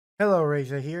Hello,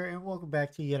 ReiZa here, and welcome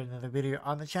back to yet another video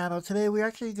on the channel. Today, we're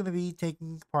actually going to be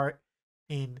taking part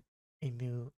in a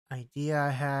new idea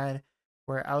I had,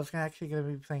 where I was actually going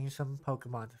to be playing some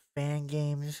Pokemon fan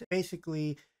games.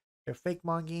 Basically, they're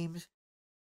Fakémon games.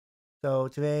 So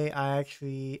today, I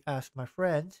actually asked my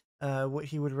friend what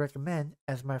he would recommend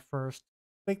as my first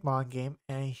Fakémon game,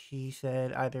 and he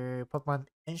said either Pokemon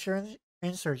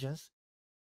Insurgence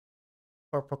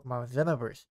or Pokemon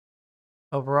Xenoverse.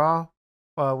 Overall,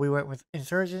 we went with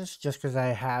Insurgents just because I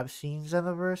have seen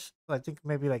Xenoverse. I think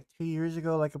maybe like 2 years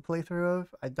ago, like a playthrough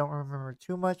of. I don't remember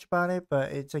too much about it,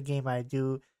 but it's a game I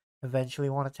do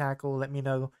eventually want to tackle. Let me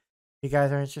know if you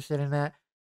guys are interested in that.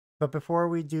 But before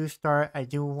we do start, I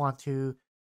do want to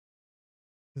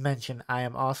mention I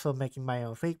am also making my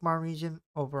own Fakemon region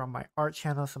over on my art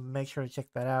channel, so make sure to check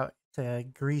that out. It's a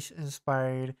Greece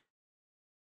inspired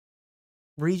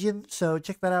region, so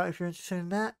check that out if you're interested in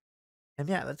that. And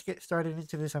yeah, let's get started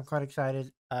into this. I'm quite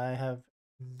excited. I have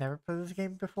never played this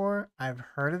game before. I've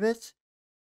heard of it.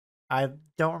 I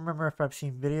don't remember if I've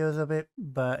seen videos of it,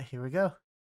 but here we go.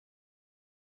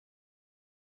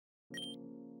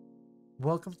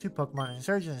 Welcome to Pokemon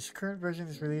Insurgence. Current version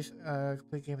is released.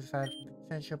 Complete game aside from the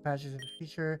potential patches in the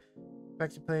future.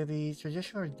 Expect to play the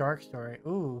traditional or dark story.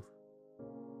 Ooh.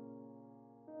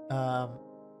 I'll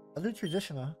do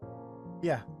traditional.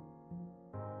 Yeah.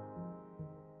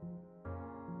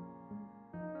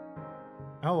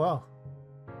 Oh wow.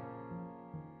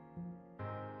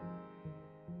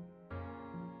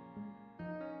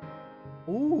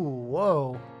 Ooh,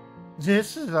 whoa.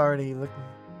 This is already looking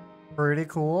pretty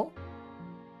cool.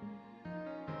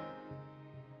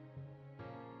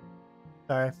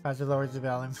 Sorry, I had to lower the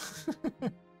volume.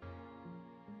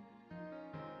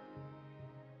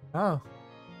 Oh.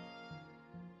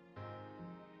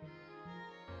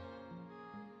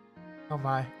 Oh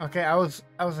my. Okay, I was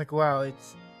like, wow,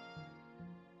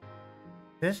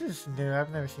 this is new. I've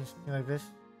never seen something like this.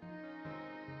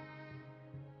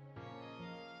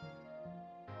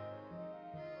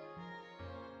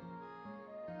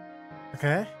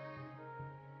 Okay.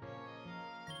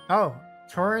 Oh,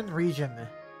 Turin region.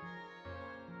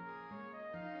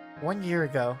 1 year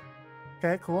ago.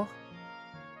 Okay, cool.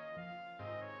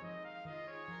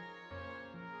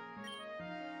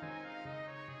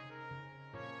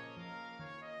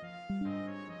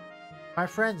 My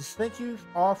friends, thank you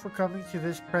all for coming to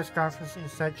this press conference in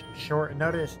such short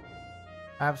notice.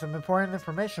 I have some important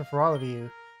information for all of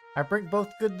you. I bring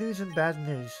both good news and bad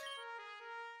news.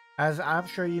 As I'm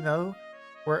sure you know,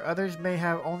 where others may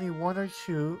have only one or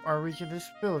two, our region is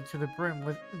filled to the brim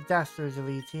with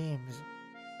dastardly teams.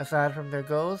 Aside from their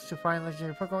goals to find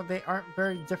legendary Pokemon, they aren't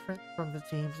very different from the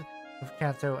teams of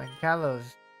Kanto and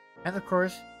Kalos. And of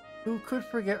course, who could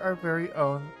forget our very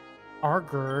own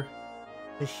Argur,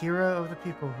 the hero of the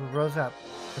people who rose up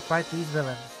to fight these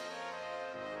villains.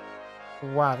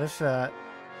 Wow, this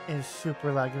is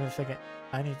super loud. Give me a second.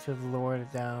 I need to lower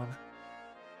it down.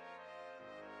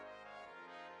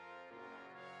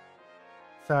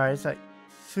 Sorry, it's like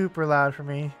super loud for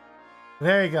me.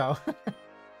 There you go.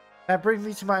 That brings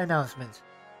me to my announcement.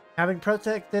 Having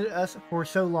protected us for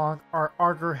so long, our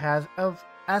Argur has,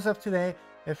 as of today,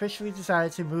 officially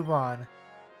decided to move on.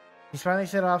 He's finally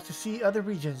set off to see other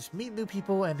regions, meet new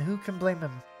people, and who can blame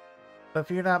him? But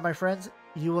fear not, my friends,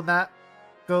 you will not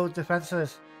go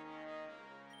defenseless.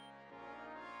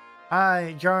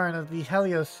 I, Jarn of the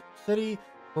Helios City,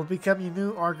 will become your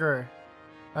new Argur.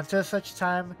 Until such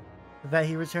time that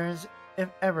he returns, if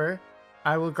ever,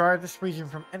 I will guard this region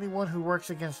from anyone who works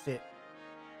against it.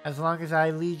 As long as I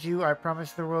lead you, I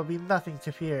promise there will be nothing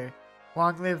to fear.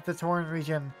 Long live the Tauren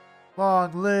region.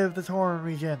 Long live the Tauren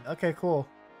region. Okay, cool.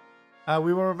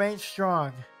 We will remain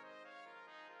strong.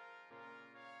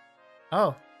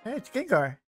 Oh, hey, it's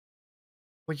Gengar.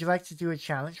 Would you like to do a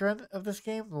challenge run of this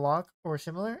game, log or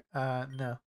similar?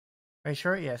 No. Are you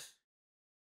sure? Yes.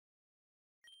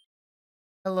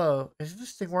 Hello, is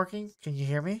this thing working? Can you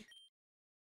hear me?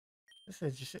 This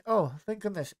is just. Oh, thank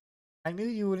goodness. I knew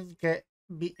you wouldn't get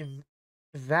beaten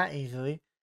that easily.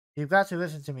 You've got to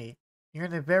listen to me. You're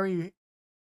in a very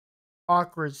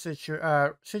awkward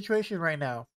situation right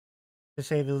now, to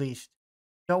say the least.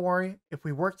 Don't worry, if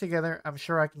we work together, I'm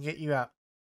sure I can get you out.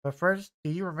 But first, do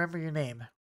you remember your name?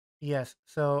 Yes,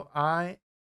 so I'm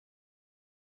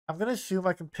gonna assume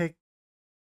I can pick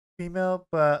female,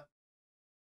 but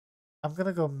I'm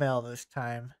gonna go male this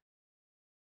time.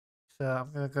 So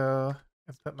I'm gonna go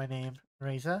and put my name,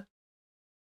 ReiZa.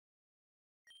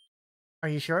 Are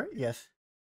you sure? Yes.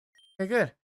 Okay,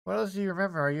 good. What else do you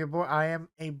remember? Are you a boy? I am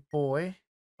a boy.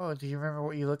 Oh, do you remember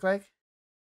what you look like?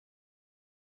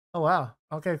 Oh wow.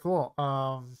 Okay, cool.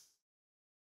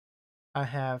 I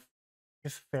have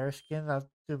this fair skin. I'll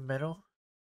do middle.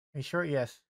 Are you sure?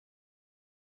 Yes.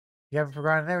 You haven't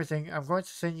forgotten everything. I'm going to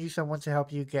send you someone to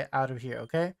help you get out of here,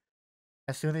 okay?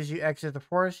 As soon as you exit the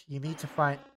forest, you need to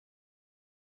find...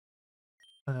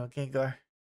 Oh no, Gengar.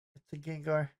 It's a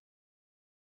Gengar.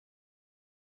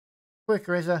 Quick,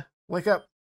 ReiZa, wake up.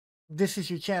 This is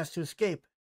your chance to escape.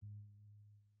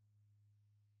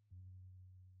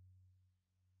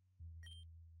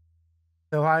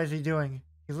 So how is he doing?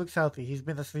 He looks healthy. He's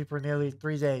been asleep for nearly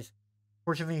 3 days.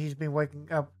 Fortunately, he's been waking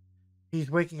up.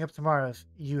 He's waking up tomorrow.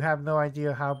 You have no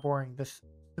idea how boring this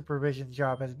supervision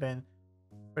job has been.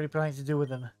 What are you planning to do with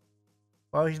him?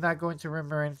 Well, he's not going to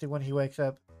remember anything when he wakes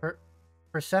up.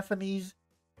 Persephone's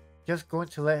just going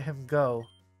to let him go.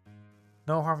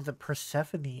 No harm to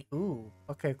Persephone. Ooh,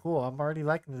 okay, cool. I'm already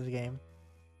liking this game.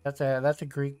 That's a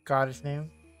Greek goddess name.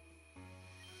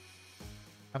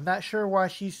 I'm not sure why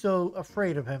she's so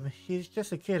afraid of him. He's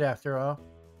just a kid after all.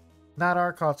 Not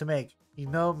our call to make. You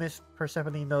know Miss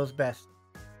Persephone knows best.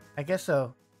 I guess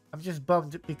so. I'm just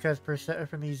bummed because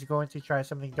Persephone's going to try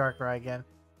something darker again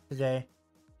today.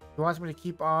 He wants me to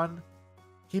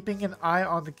keeping an eye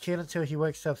on the kid until he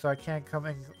wakes up so I can't come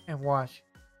and watch.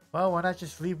 Well, why not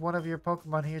just leave one of your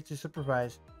Pokemon here to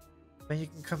supervise? Then you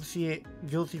can come see it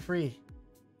guilty-free.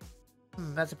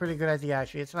 That's a pretty good idea,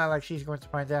 actually. It's not like she's going to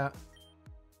find out.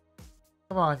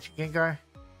 Come on, Gengar.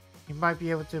 You might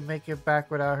be able to make it back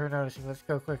without her noticing. Let's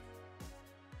go quick.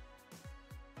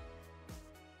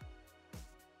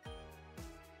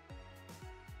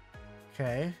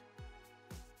 Okay.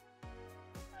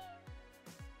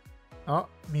 Oh,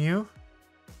 Mew.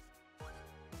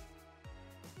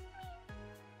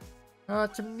 Oh,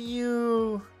 it's a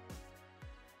Mew.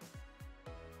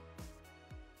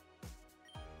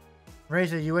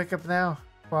 ReiZa, you wake up now.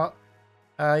 Well,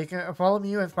 you can follow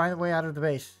Mew and find a way out of the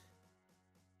base.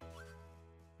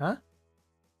 Huh?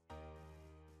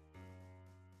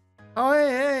 Oh,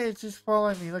 hey, it's just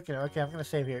following me. Look at it. Okay, I'm gonna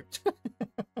save here.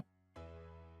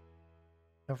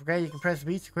 Don't forget, you can press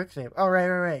B to quick save. Oh,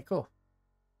 right. Cool.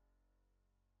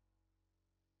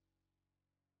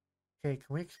 Okay,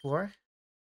 can we explore?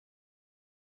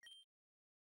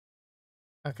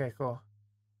 Okay, cool.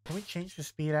 Can we change the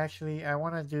speed, actually? I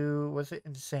want to do... Was it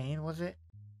insane? Was it?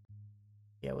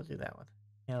 Yeah, we'll do that one.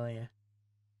 Hell yeah.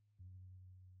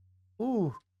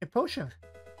 Ooh, a potion.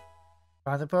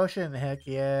 Found a potion. Heck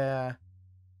yeah.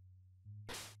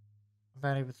 I'm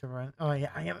not able to run. Oh, yeah,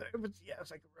 I am.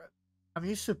 Yes, I can run. I'm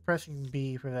used to pressing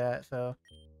B for that, so...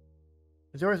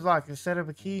 The door is locked. Instead of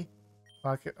a key...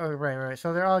 Lock it. Oh, right.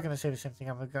 So they're all going to say the same thing.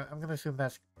 I'm gonna assume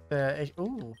that's the...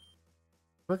 Ooh.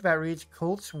 Book that reads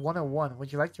Colts 101.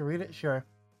 Would you like to read it? Sure.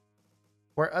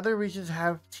 Where other regions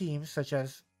have teams, such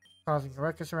as causing a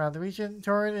ruckus around the region,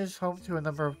 Torren is home to a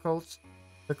number of cults.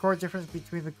 The core difference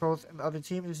between the cults and other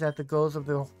teams is that the goals of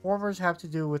the formers have to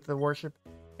do with the worship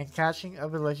and catching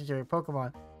of the legendary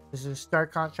Pokemon. This is in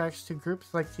stark contrast to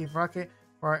groups like Team Rocket,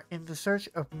 who are in the search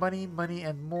of money,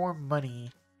 and more money.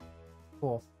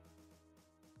 Cool.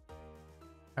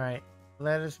 Alright,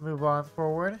 let us move on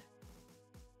forward.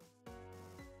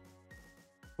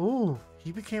 Ooh,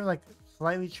 he became like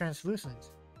slightly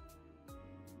translucent.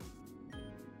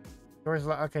 Doors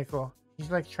locked. Okay, cool.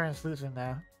 He's like translucent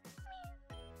now.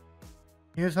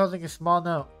 He was holding a small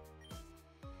note.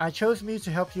 I chose Mew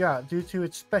to help you out due to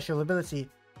its special ability.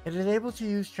 It is able to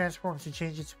use Transform to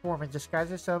change its form and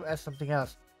disguise itself as something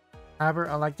else. However,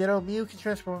 unlike Ditto, Mew can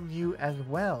transform you as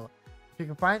well. If you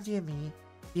can find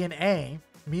DNA,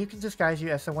 Mew can disguise you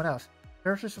as someone else.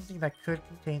 Search for something that could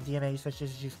contain DNA, such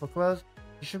as useful clothes.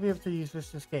 You should be able to use this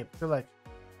to escape. Good luck.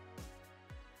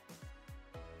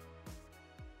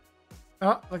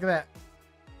 Oh, look at that.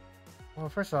 Well,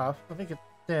 first off, let me get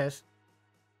this.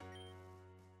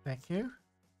 Thank you.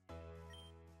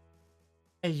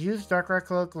 A used Darkrai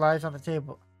cloak lies on the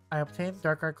table. I obtained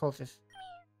Darkrai cultist.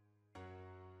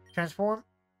 Transform?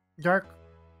 Dark...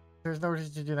 There's no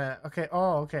reason to do that. Okay,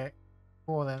 oh, okay.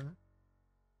 Cool then.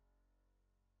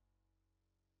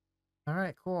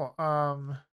 Alright, cool.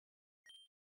 Can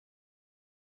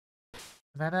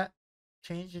I not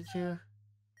change into...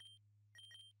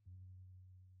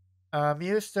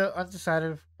 Mew is still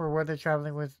undecided for whether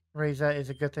traveling with ReiZa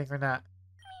is a good thing or not.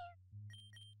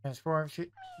 Transform.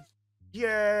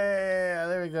 Yeah,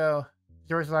 there we go.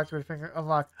 Doors locked with finger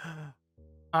unlocked.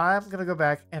 I'm gonna go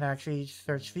back and actually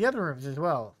search the other rooms as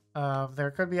well.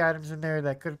 There could be items in there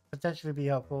that could potentially be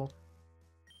helpful.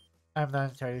 I'm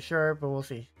not entirely sure, but we'll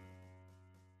see.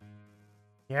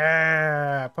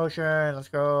 Yeah, potion. Let's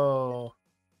go.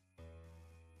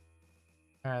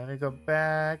 Alright, let me go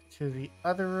back to the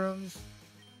other rooms.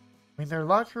 I mean, they're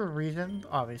locked for a reason,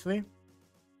 obviously.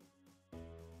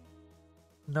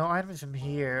 No items in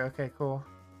here. Okay, cool.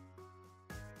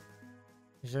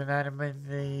 Is there an item in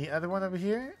the other one over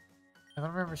here? I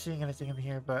don't remember seeing anything in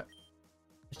here, but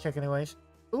let's check anyways.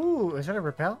 Ooh, is that a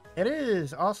repel? It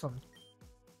is! Awesome.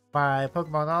 My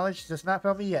Pokemon knowledge does not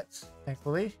fail me yet,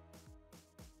 thankfully.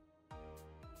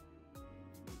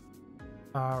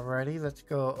 Alrighty, let's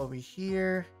go over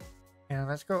here. And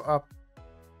let's go up.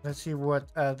 Let's see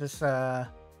what this cult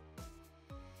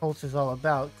is all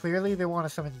about. Clearly they want to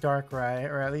summon Darkrai,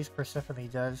 or at least Persephone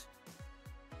does.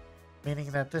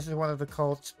 Meaning that this is one of the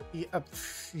cults.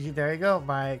 There you go,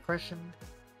 my question.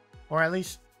 Or at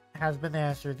least has been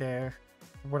answered there.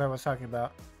 What I was talking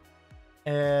about.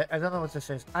 I don't know what this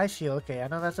is. Ice Shield, okay, I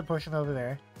know that's a potion over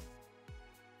there.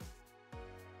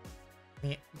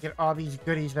 Get all these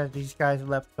goodies that these guys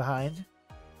left behind.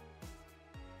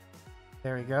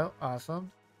 There we go,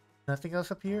 awesome. Nothing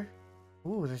else up here?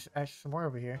 Ooh, there's actually some more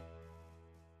over here.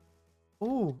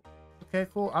 Ooh, okay,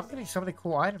 cool. I'm getting so many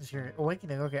cool items here.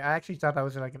 Awakening, okay, I actually thought that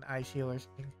was like an ice heal or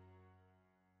something.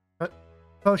 But,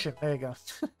 potion, there you go.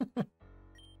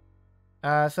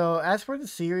 So as for the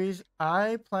series,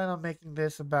 I plan on making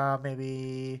this about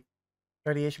maybe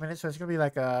 30-ish minutes. So it's gonna be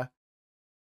like a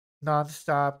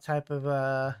non-stop type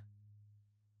of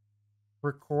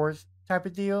record type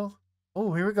of deal.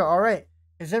 Oh, here we go. All right,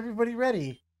 is everybody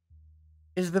ready?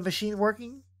 Is the machine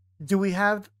working? Do we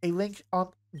have a link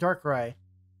on Darkrai?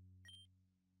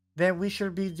 Then we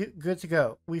should be good to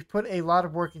go. We've put a lot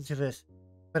of work into this,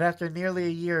 but after nearly a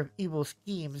year of evil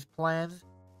schemes, plans,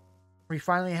 we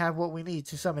finally have what we need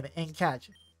to summon and catch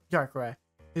Darkrai.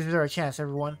 This is our chance,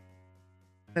 everyone.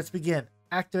 Let's begin.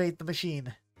 Activate the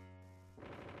machine.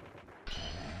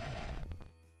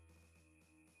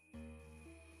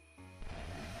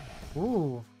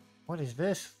 Ooh, what is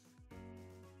this?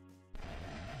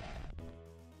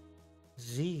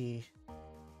 Z.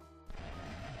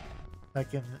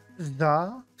 Like in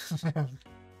the?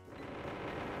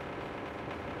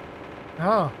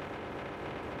 Oh.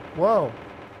 Whoa.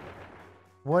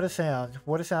 What a sound.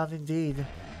 What a sound indeed.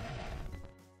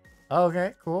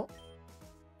 Okay, cool.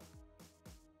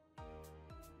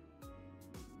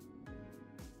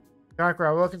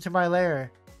 Darkrai, welcome to my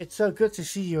lair. It's so good to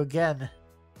see you again.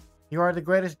 You are the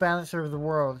greatest balancer of the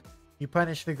world. You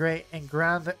punish the great and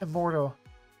ground the immortal.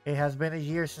 It has been a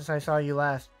year since I saw you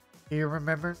last. Do you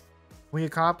remember? We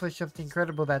accomplished something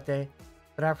incredible that day,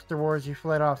 but afterwards you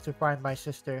fled off to find my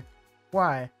sister.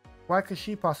 Why? Why could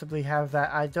she possibly have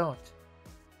that I don't?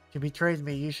 You betrayed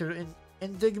me. You should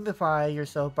indignify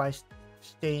yourself by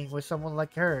staying with someone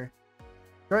like her.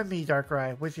 Join me,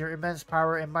 Darkrai. With your immense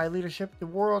power and my leadership, the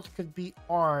world could be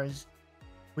ours.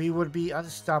 We would be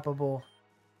unstoppable.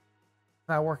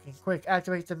 Not working. Quick,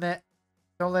 activate the net.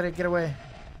 Don't let it get away.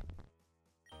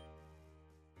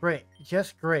 Great.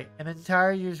 Just great. An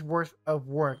entire year's worth of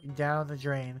work down the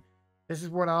drain. This is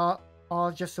what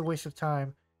all just a waste of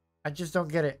time. I just don't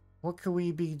get it. What could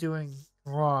we be doing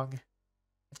wrong?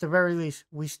 At the very least,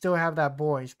 we still have that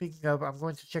boy. Speaking of, I'm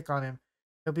going to check on him.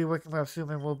 He'll be waking up soon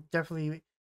and we'll definitely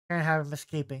can't have him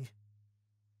escaping.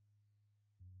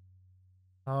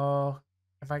 Oh,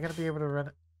 am I gonna be able to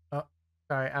run? Oh,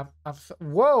 sorry. I'm so,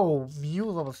 whoa, Mew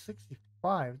level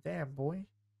 65. Damn, boy.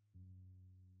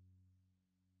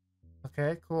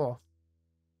 Okay, cool.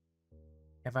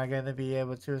 Am I gonna be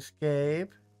able to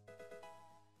escape?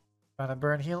 Found a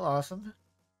burn heal, awesome.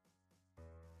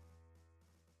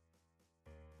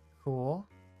 Cool.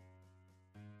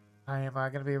 Am I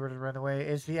gonna be able to run away?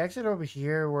 Is the exit over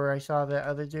here where I saw the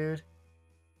other dude?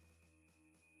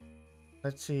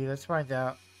 Let's see, let's find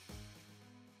out.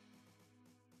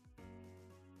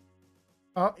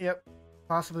 Oh, yep.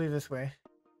 Possibly this way.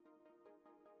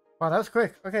 Wow, that was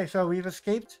quick. Okay, so we've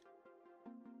escaped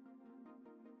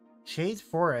Shade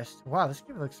Forest. Wow, this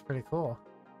game looks pretty cool.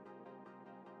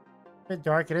 A bit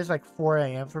dark. It is like 4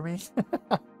 a.m. for me.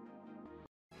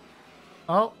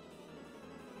 Oh.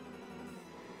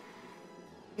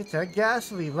 It's a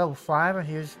Ghastly level 5, and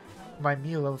here's my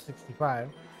Mew level 65.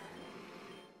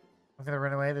 I'm gonna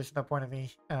run away. There's no point in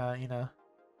me, you know,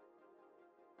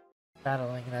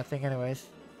 battling that thing anyways.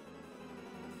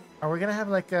 Are we gonna have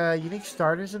like unique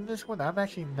starters in this one? I'm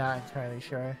actually not entirely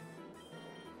sure.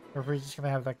 Or if we're just gonna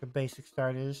have like the basic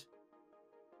starters.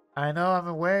 I know, I'm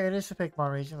aware it is a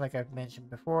Fakémon region, like I've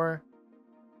mentioned before.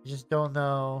 I just don't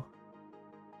know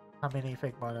how many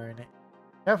Fakémon are in it.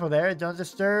 Careful there, don't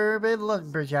disturb a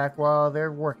lumberjack while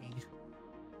they're working.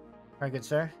 Very good,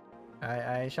 sir.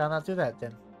 I shall not do that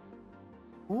then.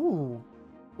 Ooh.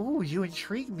 Ooh, you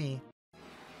intrigue me.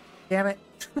 Damn it.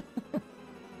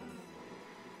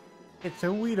 It's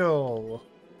a Weedle.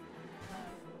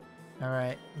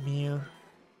 Alright, Mew.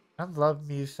 I love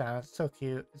Mew sounds. It's so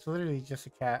cute. It's literally just a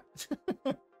cat.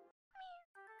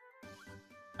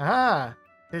 Ah!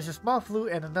 There's a small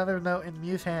flute and another note in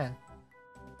Mew's hand.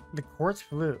 The quartz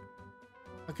flute.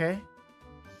 Okay.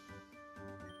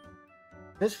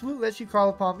 This flute lets you call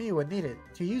upon Mew when needed.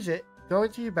 To use it, go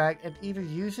into your bag and either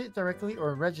use it directly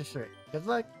or register it. Good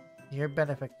luck, your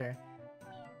benefactor.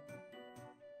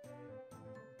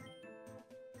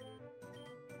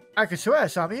 I could swear I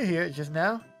saw Mew here just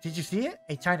now. Did you see it?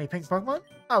 A tiny pink Pokemon?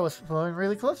 I was flowing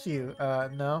really close to you.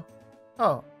 No.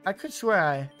 Oh, I could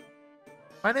swear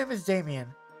My name is Damien.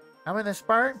 I'm an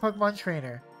aspiring Pokemon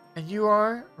trainer. And you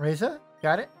are ReiZa?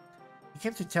 Got it? You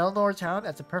came to Telnor Town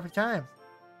at the perfect time.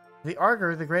 The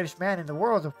Arger, the greatest man in the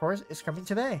world, of course, is coming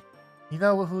today. You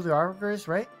know who the Arger is,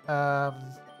 right?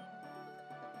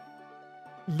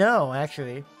 No,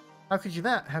 actually. How could you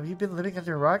not? Have you been living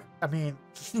under a rock? I mean,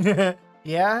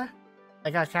 yeah?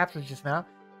 I got captured just now.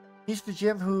 He's the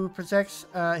gym who protects,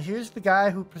 here's the guy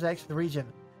who protects the region.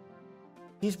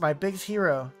 He's my biggest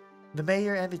hero. The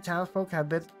mayor and the townsfolk have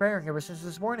been preparing ever since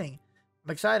this morning.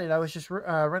 I'm excited. I was just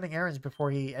running errands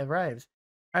before he arrives.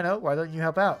 I know. Why don't you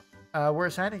help out? We're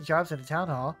assigning jobs in the town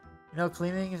hall. You know,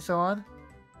 cleaning and so on.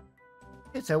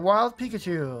 It's a wild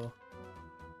Pikachu.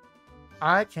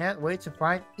 I can't wait to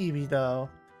find Eevee, though.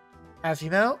 As you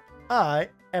know, I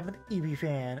am an Eevee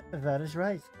fan. That is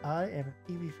right. I am an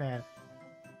Eevee fan.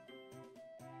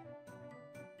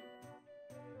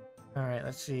 Alright,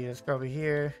 let's see. Let's go over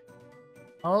here.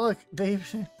 Oh, look. They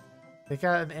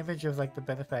got an image of, like, the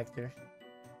benefactor.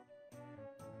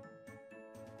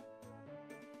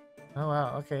 Oh,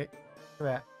 wow. Okay. Look at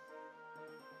that.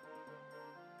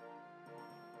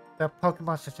 The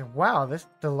Pokemon Center. Wow,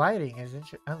 the lighting is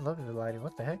interesting. I love the lighting.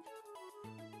 What the heck?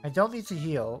 I don't need to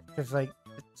heal because like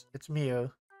it's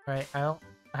Mew, right? I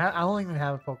don't even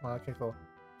have a Pokemon. Okay, cool.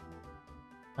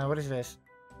 What is this?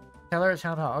 Tell her at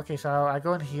Town Hall. Okay, so I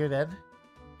go in here then.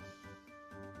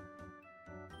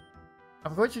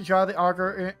 I'm going to draw the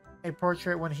Augur a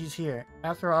portrait when he's here.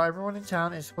 After all, everyone in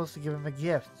town is supposed to give him a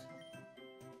gift.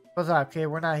 What's up, kid?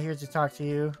 We're not here to talk to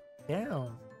you. Damn.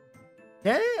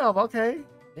 Damn. Okay.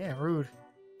 Damn, rude.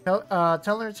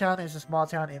 Telner Town is a small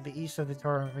town in the east of the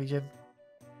Tauren region.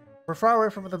 We're far away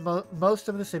from most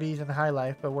of the cities and the high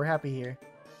life, but we're happy here.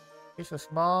 It's a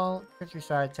small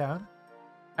countryside town.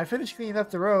 I finished cleaning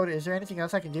up the road. Is there anything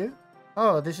else I can do?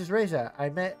 Oh, this is ReiZa. I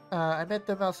met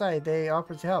them outside. They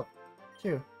offered to help,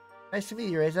 too. Nice to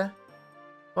meet you, ReiZa.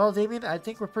 Well, Damien, I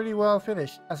think we're pretty well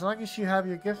finished. As long as you have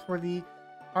your gift for the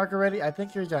Arc ready, I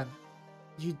think you're done.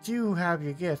 You do have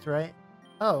your gift, right?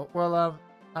 Oh, well,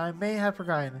 I may have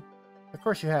forgotten. Of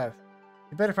course you have.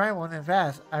 You better find one and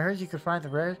fast. I heard you could find the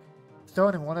rare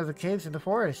stone in one of the caves in the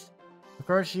forest. Of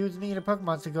course, you would need a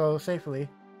Pokemon to go safely.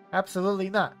 Absolutely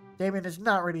not. Damien is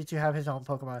not ready to have his own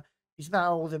Pokemon. He's not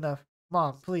old enough.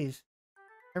 Mom, please.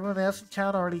 Everyone else in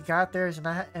town already got theirs and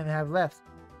have left.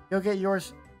 You'll get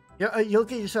yours. You'll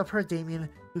get yourself hurt, Damien.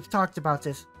 We've talked about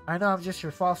this. I know I'm just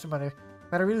your foster mother,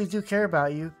 but I really do care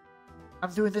about you.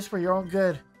 I'm doing this for your own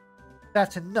good.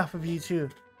 That's enough of you two.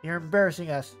 You're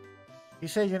embarrassing us. You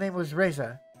said your name was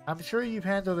ReiZa. I'm sure you've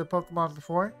handled a Pokemon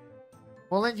before.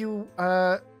 We'll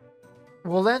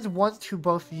lend one to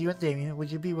both you and Damien.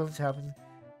 Would you be willing to help him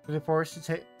to the forest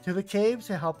to the cave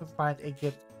to help him find a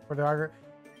gift for the Augur?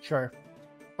 Sure.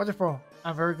 Wonderful.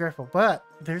 I'm very grateful. But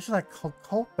there's like a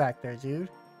cult back there, dude.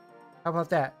 How about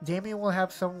that? Damien will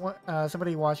have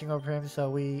somebody watching over him,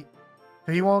 so he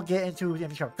won't get into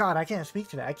any trouble. God, I can't speak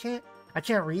to that. I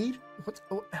can't read.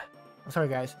 I'm sorry,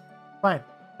 guys. Fine.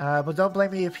 But don't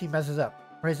blame me if he messes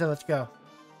up. ReiZa, let's go.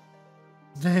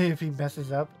 If he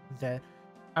messes up, I'm dead.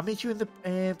 I'll meet you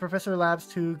in Professor Labs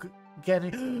to get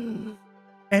an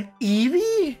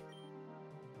Eevee?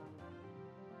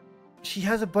 She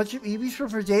has a bunch of Eevees from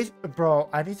her days? Bro,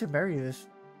 I need to marry this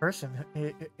person.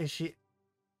 Is she...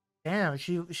 Damn,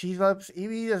 she loves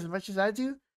Eevee as much as I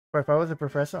do? Or if I was a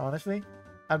professor, honestly,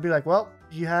 I'd be like, well,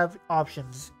 you have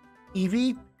options.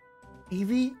 Eevee,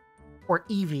 or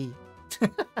Eevee.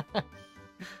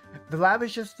 The lab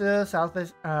is just the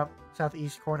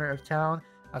southeast corner of town.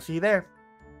 I'll see you there.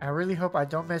 I really hope I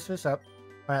don't mess this up.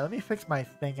 Alright, let me fix my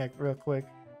thing real quick.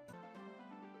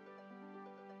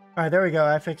 Alright, there we go.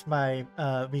 I fixed my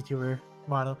VTuber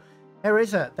model. Hey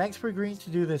ReiZa, thanks for agreeing to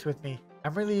do this with me.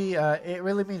 I'm really, it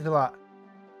really means a lot.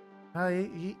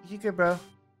 You good, bro.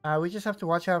 We just have to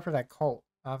watch out for that cult.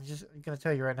 I'm just gonna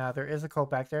tell you right now, there is a cult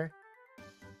back there.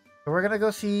 So we're gonna go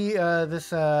see this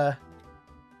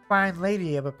fine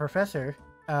lady of a professor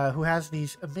who has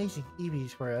these amazing Eevees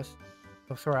for us.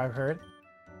 That's what I've heard.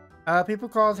 People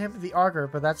called him the Augur,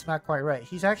 but that's not quite right.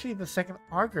 He's actually the second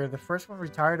Augur. The first one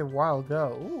retired a while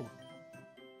ago. Ooh.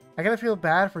 I gotta feel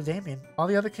bad for Damien. All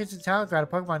the other kids in town got a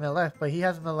Pokemon that left, but he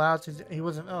hasn't allowed to. He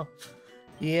wasn't. Oh,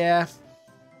 yeah.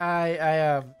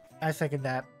 I second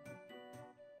that.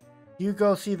 You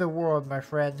go see the world, my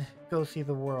friend. Go see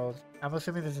the world. I'm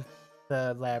assuming this is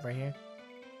the lab right here.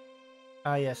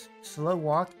 Ah, yes. Slow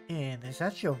walk in. Is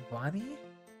that Giovanni?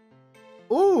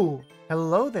 Ooh!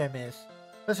 Hello there, miss.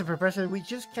 Listen, Professor, we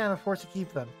just can't afford to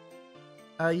keep them.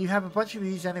 You have a bunch of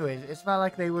these anyways. It's not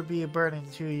like they would be a burden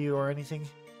to you or anything.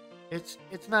 It's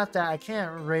not that I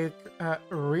can't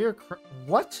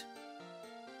what?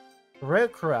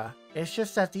 Recra. It's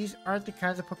just that these aren't the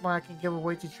kinds of Pokemon I can give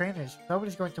away to trainers.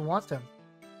 Nobody's going to want them.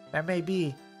 That may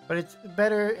be, but it's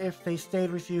better if they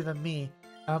stayed with you than me.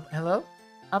 Hello?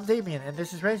 I'm Damien, and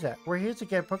this is ReiZa. We're here to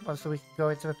get Pokemon so we can go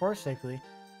into the forest safely.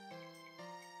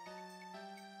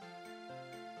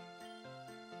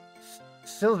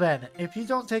 Sylvan, if you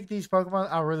don't take these Pokemon,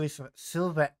 I'll release them.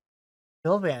 Sylvan,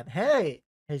 hey!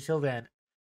 Hey, Sylvan.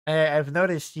 I've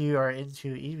noticed you are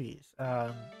into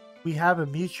EVs. We have a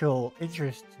mutual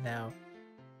interest now.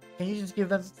 Can you just give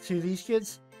them to these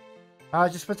kids?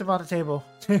 Just put them on the table.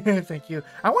 Thank you.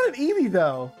 I want an Eevee,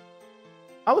 though.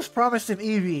 I was promised an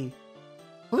Eevee.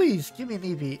 Please, give me an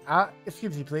Eevee.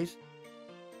 Excuse me, please.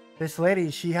 This lady,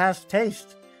 she has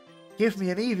taste. Give me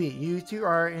an Eevee. You two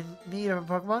are in need of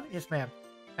a Pokemon? Yes, ma'am.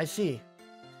 I see.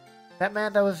 That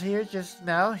man that was here just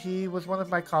now, he was one of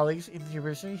my colleagues in the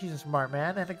university. He's a smart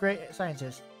man and a great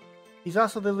scientist. He's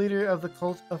also the leader of the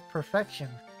Cult of Perfection.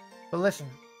 But listen,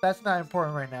 that's not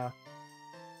important right now.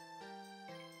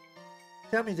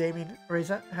 Tell me, Damien,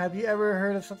 ReiZa, have you ever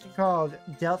heard of something called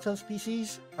Delta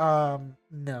species?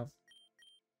 No.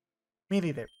 Me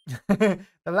neither.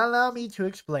 Allow me to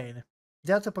explain.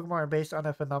 Delta Pokemon are based on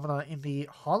a phenomenon in the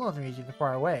Holland region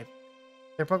far away.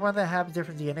 They're Pokemon that have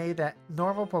different DNA than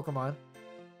normal Pokemon.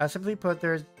 Simply put,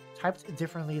 they're typed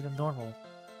differently than normal.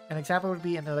 An example would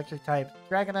be an electric type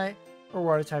Dragonite or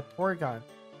water type Porygon.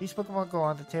 These Pokemon go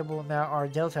on the table now are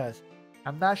Deltas.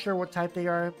 I'm not sure what type they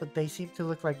are, but they seem to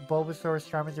look like Bulbasaur,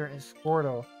 Charmander, and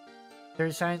Squirtle.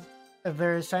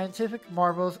 They're scientific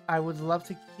marvels. I would love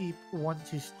to keep one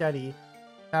to study.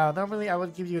 Now, normally I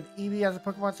would give you an Eevee as a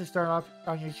Pokemon to start off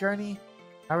on your journey.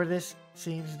 However, this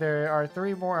seems there are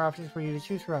 3 more options for you to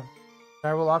choose from. So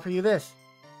I will offer you this.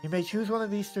 You may choose one of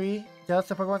these 3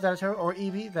 Delta Pokemon that I show or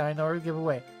Eevee that I know to give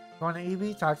away. If you want an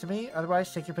Eevee, talk to me.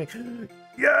 Otherwise, take your pick.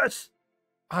 Yes!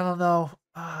 I don't know.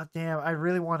 Ah, damn. I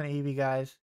really want an Eevee,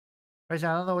 guys. Right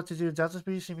now, I don't know what to do. Delta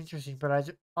species seem interesting, but I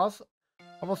also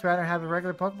almost rather have a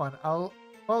regular Pokemon. I'll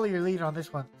follow your lead on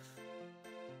this one.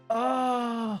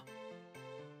 Oh!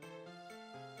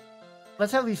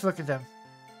 Let's at least look at them.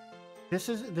 This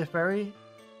is the Fairy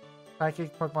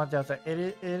Psychic Pokemon Delta.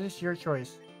 It is your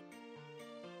choice.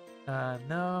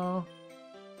 No.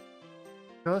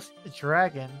 Ghost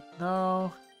Dragon.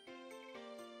 No.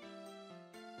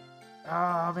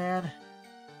 Oh, man.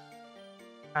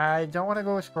 I don't want to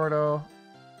go with Squirtle.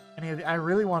 I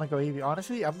really want to go Eevee.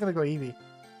 Honestly, I'm going to go Eevee.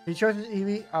 If you chose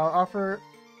Eevee,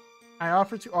 I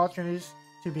offer to alternatives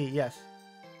to be. Yes.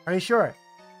 Are you sure?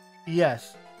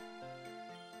 Yes.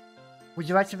 Would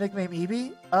you like to nickname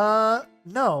Eevee?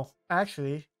 No.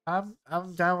 Actually, I'm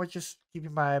down with just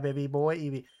keeping my baby boy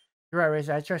Eevee. You're right,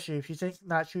 ReiZa. I trust you. If you think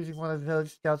not choosing one of the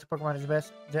village Delta Pokemon is the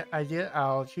best idea,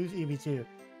 I'll choose Eevee too.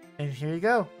 And here you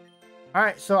go.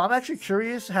 Alright, so I'm actually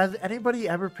curious. Has anybody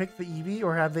ever picked the Eevee,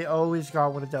 or have they always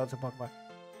gone with a Delta Pokemon?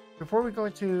 Before we go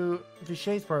into the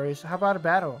Shade Forest, how about a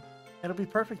battle? It'll be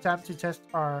perfect time to test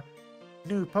our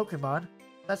new Pokemon.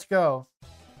 Let's go.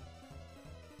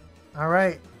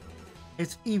 Alright.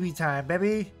 It's Eevee time,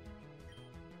 baby.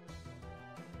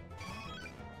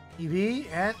 Eevee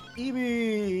and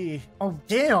Eevee. Oh,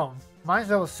 damn. Mine's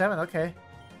level 7. Okay.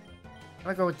 I'm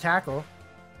gonna go with Tackle.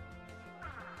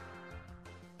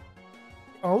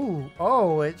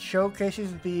 Oh, it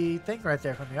showcases the thing right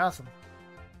there for me. Awesome.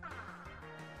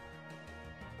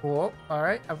 Cool.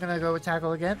 Alright, I'm gonna go with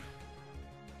Tackle again.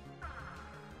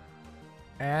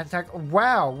 And Tackle.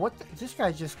 Wow, what? This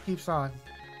guy just keeps on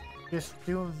just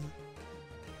doing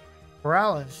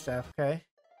growl and stuff. Okay.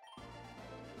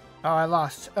 Oh, I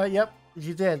lost. Yep,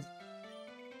 you did.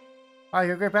 Oh,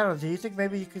 you're a great battle. Do you think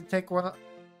maybe you could take one?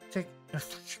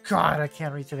 God, I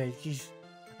can't read today. Jeez.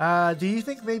 Do you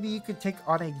think maybe you could take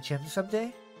on a gym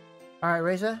someday? Alright,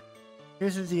 ReiZa.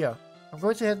 Here's the deal. I'm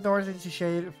going to head north into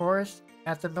Shade Forest.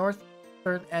 At the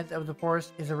northern end of the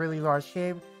forest is a really large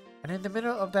cave. And in the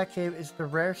middle of that cave is the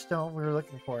rare stone we were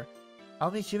looking for.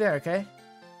 I'll meet you there, okay?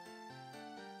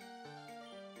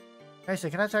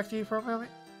 ReiZa, can I talk to you for a moment?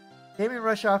 Gave me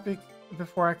Rush off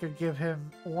before I could give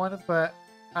him one, but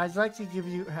I'd like to give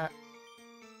you...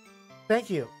 Thank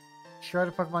you.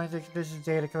 Shredded Pokemon. This is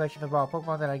data collection of all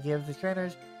Pokemon that I give the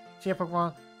trainers. See a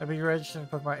Pokemon that will be registered in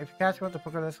Pokemon. If you catch one, the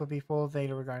Pokemon list will be full of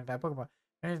data regarding that Pokemon.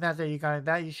 And if not that you got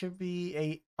that, you should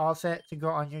be all set to go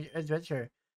on your adventure.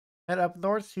 Head up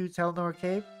north to Telnor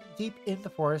Cave, deep in the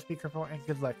forest. Be careful and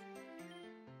good luck.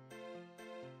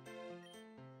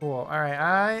 Cool. All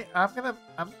right,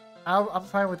 I'm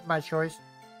fine with my choice.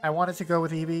 I wanted to go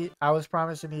with Eevee. I was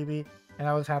promised an Eevee, and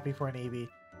I was happy for an Eevee.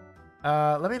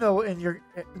 Let me know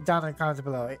down in the comments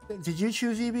below. Did you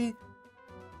choose Eevee?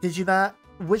 Did you not?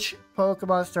 Which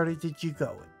Pokemon starter did you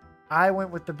go with? I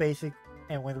went with the basic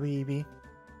and went with Eevee.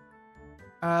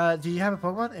 Do you have a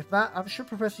Pokemon? If not, I'm sure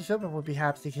Professor Silverman would be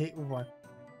happy to get one.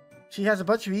 She has a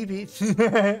bunch of Eevees.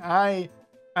 I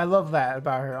love that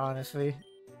about her, honestly.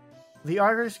 The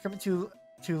Augur is coming to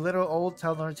little old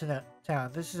Telnor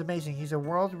town. This is amazing. He's a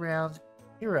world-renowned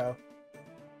hero.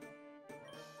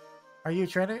 Are you a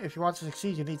trainer? If you want to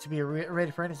succeed, you need to be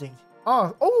ready for anything.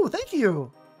 Oh, thank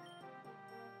you!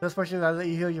 Those portions that let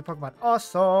you heal your Pokemon.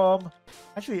 Awesome!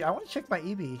 Actually, I want to check my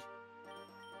Eevee.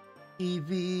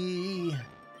 Eevee.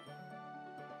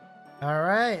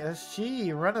 Alright, let's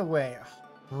see. Runaway.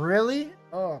 Really?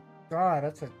 Oh, God,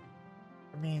 that's a...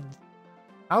 I mean...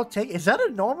 I'll take... Is that a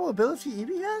normal ability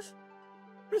Eevee has?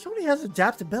 This only has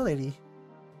adaptability.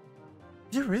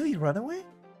 Is it really Runaway?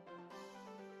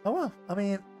 Oh, well. I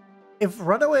mean... If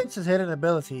Runaway is his hidden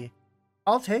ability,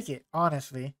 I'll take it,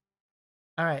 honestly.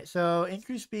 Alright, so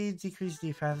increase speed, decrease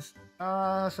defense.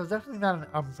 So definitely not an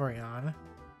Umbreon.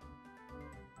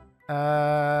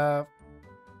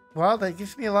 Well, that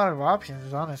gives me a lot of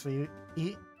options, honestly.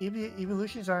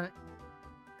 Evolutions aren't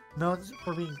known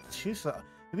for being too slow.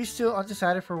 If you're still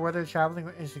undecided for whether traveling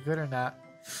is good or not,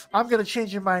 I'm gonna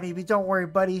change your mind, Eevee. Don't worry,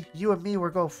 buddy. You and me will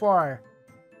go far.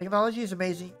 Technology is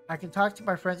amazing. I can talk to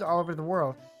my friends all over the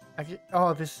world.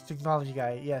 Oh, this is technology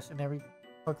guy. Yes, in every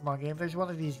Pokemon game, there's one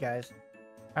of these guys.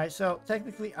 Alright, so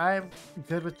technically I'm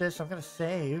good with this. I'm gonna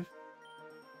save.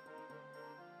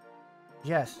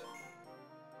 Yes.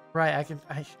 Right,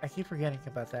 I keep forgetting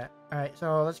about that. Alright,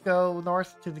 so let's go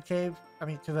north to the cave. I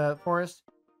mean, to the forest.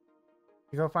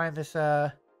 To go find this,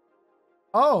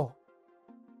 Oh!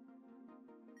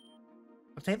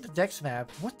 Obtain the deck snap.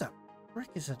 What the frick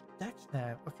is a deck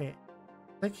snap? Okay.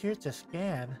 Click here to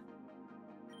scan.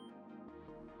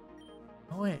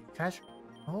 Oh, wait. Catch.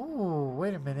 Oh,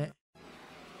 wait a minute.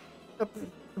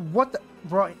 What the...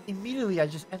 Bro, immediately I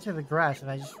just enter the grass and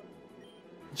I just...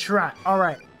 Try.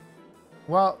 Alright.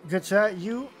 Well, good sir.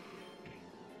 You...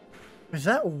 Is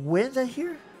that wind I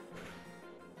hear?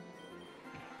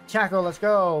 Tackle, let's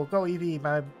go. Go, Eevee,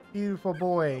 my beautiful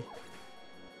boy.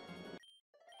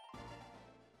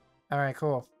 Alright,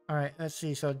 cool. Alright, let's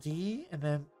see. So D, and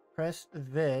then press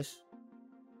this.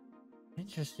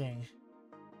 Interesting.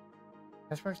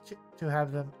 That's where to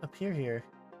have them appear here.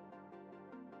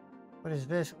 What is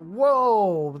this?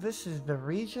 Whoa! This is the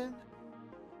region?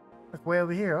 Like way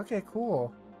over here. Okay,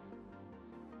 cool.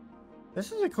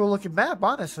 This is a cool looking map,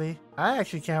 honestly. I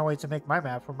actually can't wait to make my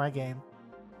map for my game.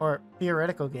 Or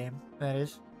theoretical game, that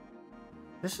is.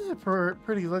 This is a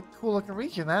pretty cool looking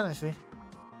region, honestly.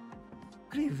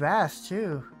 Pretty vast,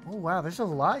 too. Oh, wow. There's a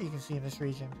lot you can see in this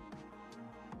region.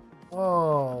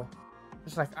 Whoa.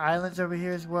 There's like islands over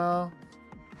here as well.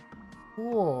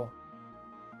 Cool.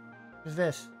 What's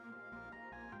this?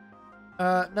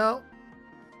 No.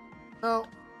 No.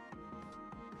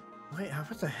 Wait,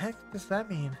 what the heck does that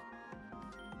mean?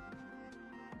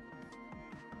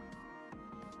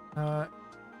 What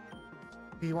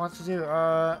he wants to do?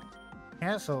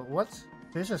 Cancel. What?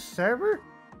 There's a server?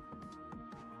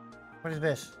 What is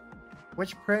this?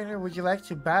 Which trainer would you like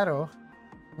to battle?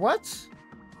 What?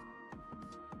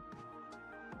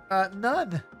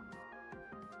 None.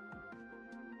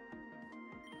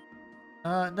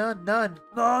 None.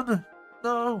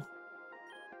 No.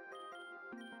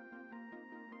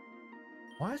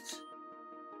 What?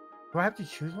 Do I have to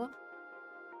choose one?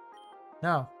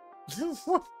 No.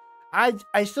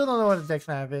 I still don't know what a deck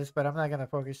snap is, but I'm not gonna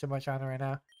focus too much on it right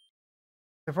now.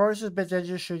 The forest is a bit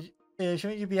dangerous.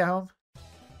 Shouldn't you be at home?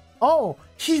 Oh,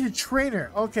 he's a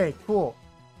trainer. Okay, cool.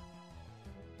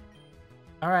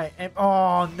 All right, and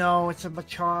oh no, it's a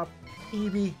Machop.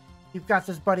 Eevee, you've got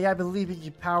this, buddy. I believe in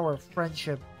your power of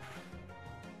friendship.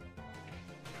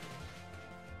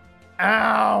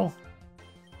 Ow!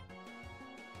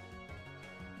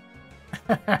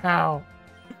 Ow!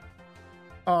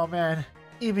 Oh man,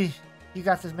 Eevee, you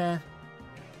got this, man.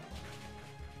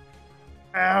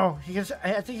 Ow!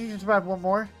 I think he can survive one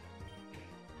more.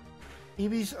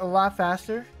 Eevee's a lot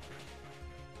faster.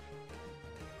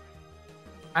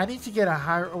 I need to get a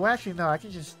higher... Well, actually, no. I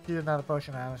can just do another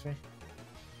potion, honestly.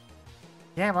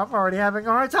 Damn, I'm already having a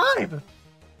hard time!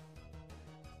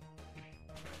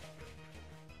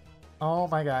 Oh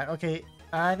my god. Okay,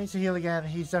 I need to heal again.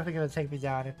 He's definitely going to take me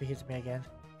down if he hits me again.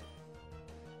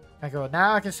 I go.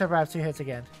 Now I can survive 2 hits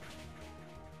again.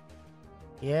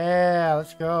 Yeah,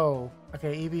 let's go.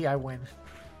 Okay, EB, I win.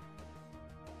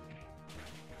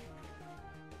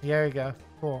 There we go.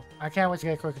 Cool. I can't wait to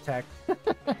get a quick attack.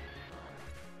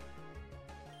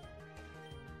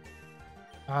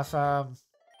 Awesome.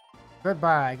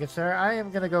 Goodbye, good sir. I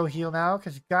am gonna go heal now,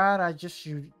 because God, I just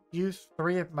used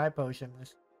 3 of my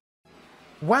potions.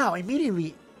 Wow,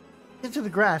 immediately into the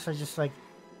grass, I just like,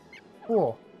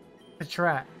 cool. The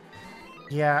trap.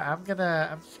 Yeah,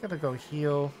 I'm just gonna go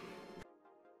heal.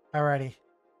 Alrighty.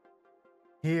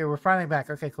 Here, we're finally back.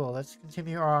 Okay, cool. Let's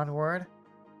continue onward.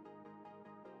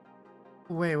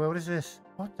 Wait, what is this?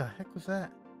 What the heck was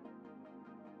that?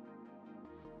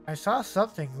 I saw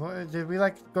something. Did we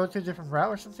like go to a different route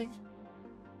or something?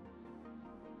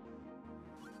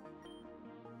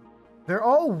 They're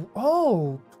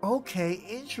okay,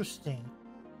 interesting.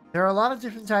 There are a lot of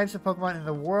different types of Pokemon in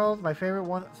the world. My favorite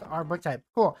ones are bug type.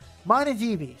 Cool. Mine is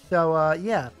Eevee. So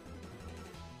yeah.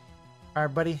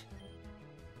 Alright, buddy.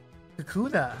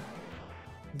 Kakuna.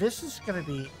 This is gonna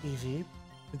be easy.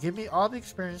 Give me all the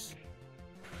experience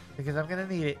because I'm gonna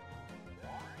need it.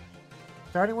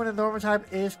 Starting with a normal type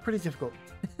is pretty difficult.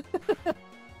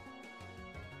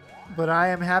 But I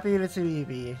am happy to see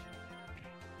Eevee.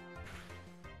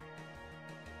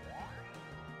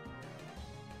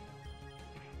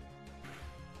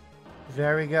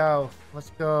 There we go. Let's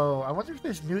go. I wonder if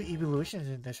there's new evolutions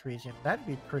in this region. That'd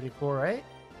be pretty cool, right?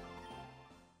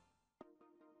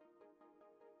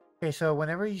 Okay, so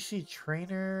whenever you see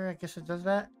trainer, I guess it does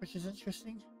that, which is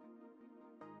interesting.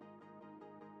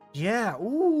 Yeah,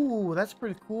 ooh, that's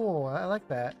pretty cool. I like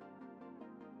that.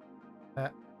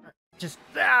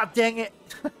 Dang it.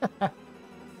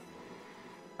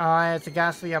 It's a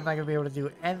ghastly. I'm not gonna be able to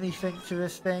do anything to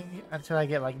this thing until I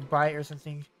get like bite or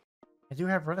something. I do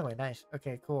have runaway. Nice.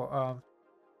 Okay, cool.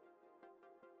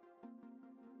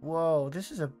 Whoa,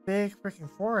 this is a big freaking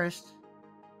forest.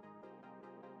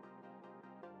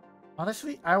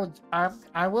 Honestly, I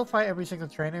will fight every single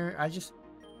trainer. I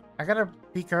gotta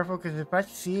be careful because if I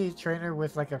see a trainer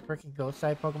with like a freaking ghost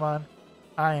type Pokemon,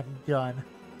 I am done.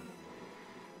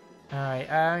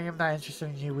 Alright, I am not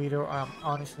interested in you, Weedle.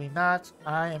 Honestly not.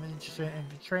 I am interested in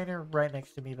the trainer right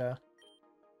next to me though.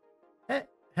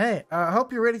 Hey, I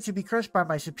hope you're ready to be crushed by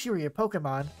my superior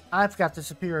Pokemon. I've got the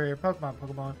superior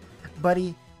Pokemon.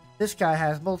 Buddy, this guy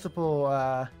has multiple,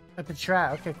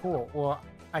 Okay, cool. Well,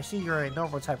 I see you're a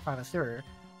normal type connoisseur.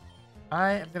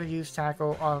 I am going to use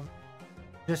Tackle on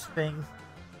this thing.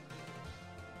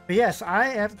 But yes,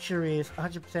 I am curious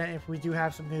 100% if we do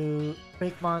have some new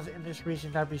Fakemons in this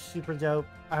region. That'd be super dope.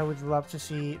 I would love to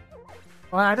see...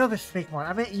 Well, I know there's Fakemon.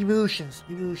 I meant evolutions.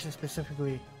 Evolutions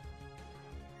specifically.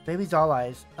 Baby Doll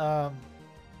Eyes.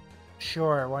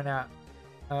 Sure, why not?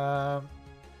 I'll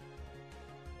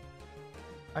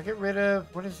get rid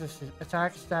of... What is this?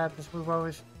 Attack, stab, this move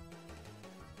always...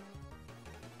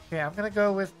 Okay, I'm gonna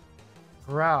go with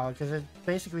Growl, because it's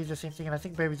basically the same thing, and I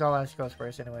think Baby Doll Eyes goes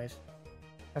first anyways.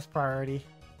 That's priority.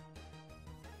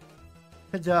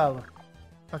 Kadub.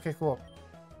 Okay, cool.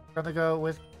 Gonna go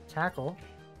with Tackle.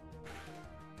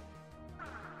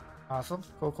 Awesome.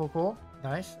 Cool.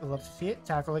 Nice. I love to see it.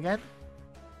 Tackle again.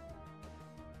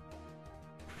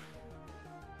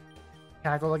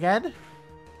 Tackle again.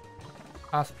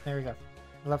 Awesome. There we go.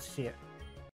 I love to see it.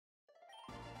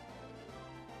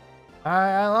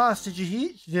 I lost. Did you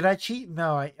cheat? Did I cheat?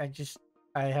 No, I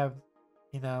have,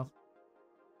 you know,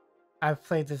 I've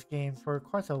played this game for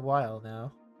quite a while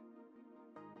now.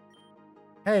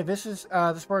 Hey, this is,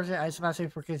 this version is not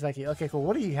safe for kids like you. Okay, cool.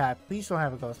 What do you have? Please don't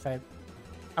have a ghost type.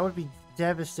 I would be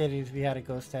devastated if we had a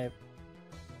ghost type.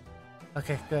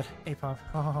 Okay, good. Apom.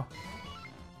 Oh.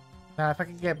 Now, if I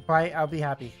can get Bite, I'll be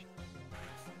happy.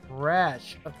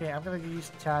 Scratch. Okay, I'm gonna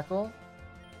use Tackle.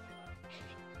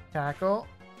 Tackle.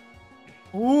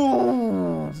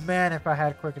 Ooh, man, if I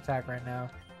had Quick Attack right now.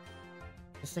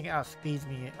 This thing outspeeds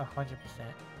me 100%.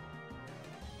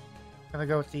 Gonna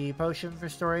go with the Potion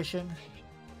Restoration.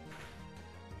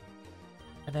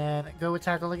 And then go with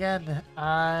Tackle again.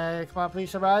 Come on,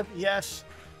 please survive. Yes.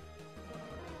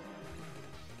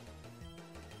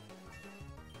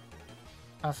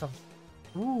 Awesome.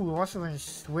 Ooh, wants to learn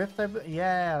Swift?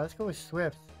 Yeah, let's go with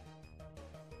Swift.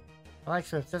 I like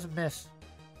Swift. Doesn't miss.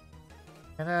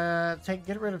 Gonna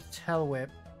get rid of Tail Whip.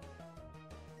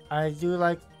 I do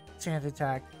like Sand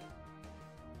Attack.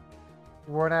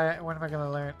 What am I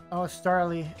gonna learn? Oh,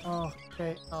 Starly. Oh,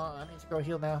 okay. Oh, I need to go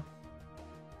heal now.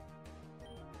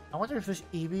 I wonder if this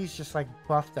Eevee's just like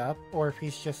buffed up, or if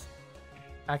he's just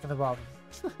back in the bottom.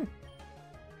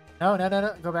 No, no, no,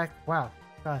 no. Go back. Wow.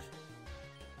 Gosh.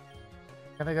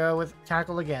 Gonna go with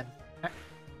tackle again.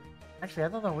 Actually, I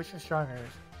don't know which is stronger.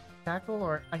 Tackle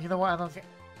or... you know what? I don't think...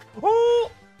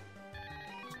 Oh!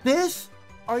 This?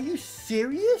 Are you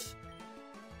serious?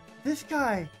 This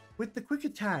guy with the quick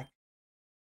attack.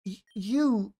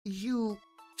 You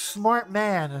smart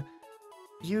man.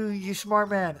 You smart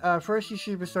man. First you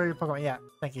should restore your Pokemon. Yeah,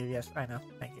 thank you. Yes, I know.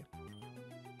 Thank you.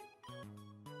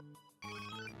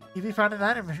 Eevee found an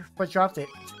item, but dropped it.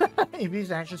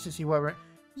 Eevee's anxious to see what we're...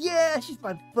 Yeah, she's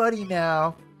my buddy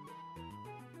now.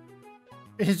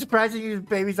 It's surprising you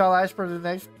baby's all eyes for the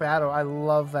next battle. I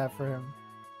love that for him.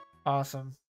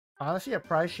 Awesome. Honestly, I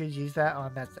probably should use that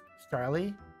on that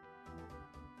Starly.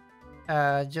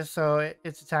 Just so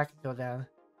its attack can go down.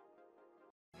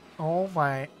 Oh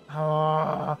my...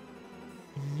 Oh,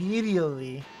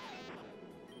 immediately.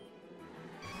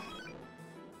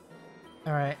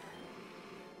 Alright.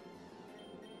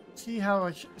 See how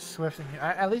much Swift in here.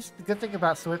 At least the good thing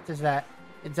about Swift is that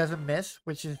it doesn't miss,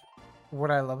 which is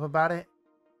what I love about it.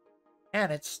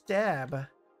 And it's stab.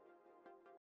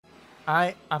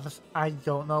 I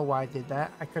don't know why I did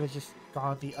that. I could have just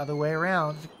gone the other way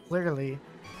around, clearly.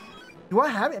 Do I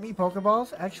have any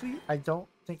Pokeballs? Actually, I don't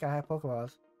think I have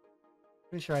Pokeballs.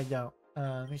 Pretty sure I don't.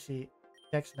 Let me see.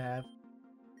 Dex nav.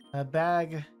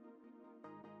 Bag.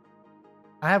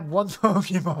 I have one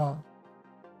Pokeball.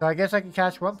 So I guess I can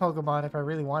catch one Pokemon if I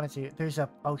really wanted to. There's a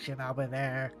potion over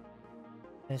there.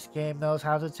 This game knows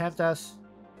how to tempt us.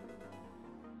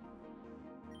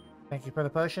 Thank you for the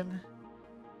potion.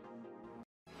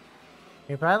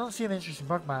 If I don't see an interesting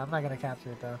Pokemon, I'm not going to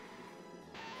capture it though.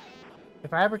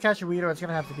 If I ever catch a Weedle, it's going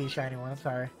to have to be a shiny one. I'm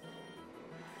sorry.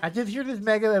 I did hear there's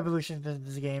Mega Evolutions in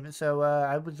this game, so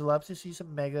I would love to see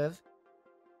some Megas.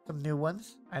 Some new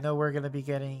ones. I know we're going to be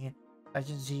getting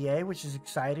Legend ZA, which is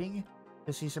exciting.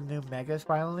 To see some new Megas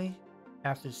finally.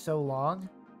 After so long.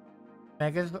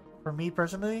 Megas, for me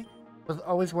personally, was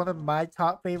always one of my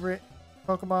top favorite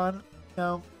Pokemon.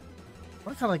 No.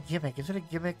 What do I call it a gimmick? Is it a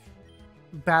gimmick?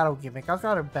 Battle gimmick. I'll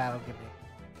call it a battle gimmick.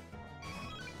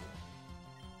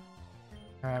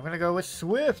 Alright, I'm gonna go with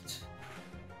Swift.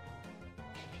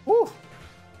 Woo!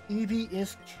 Eevee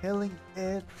is killing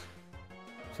it.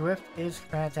 Swift is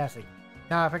fantastic.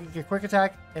 Now, if I can get quick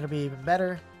attack, it'll be even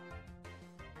better.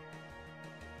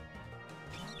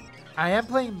 I am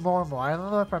playing normal. I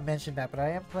don't know if I mentioned that, but I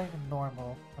am playing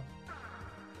normal.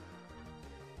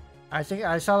 I think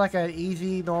I saw like an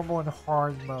easy, normal, and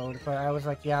hard mode, but I was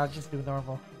like, yeah, I'll just do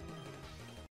normal.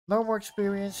 No more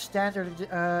experience, standard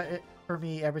for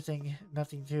me, everything,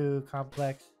 nothing too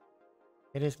complex.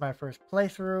 It is my first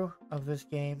playthrough of this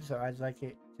game, so I'd like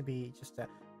it to be just a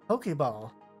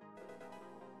Pokeball.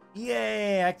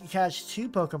 Yay, I can catch 2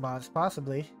 Pokemons,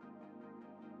 possibly.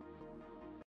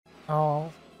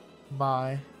 Oh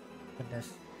my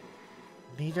goodness.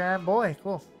 Neither and boy,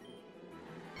 cool.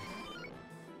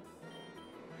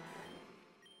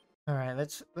 Alright,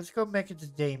 let's go make it to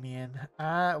Damien.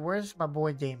 Where's my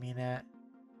boy Damien at?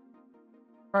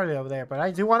 Probably over there, but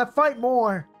I do want to fight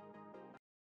more!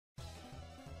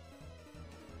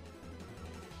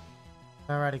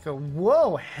 Alrighty, go.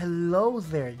 Whoa, hello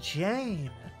there, Jane.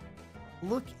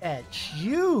 Look at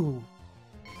you.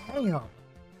 Damn.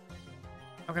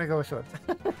 I'm gonna go with Swift.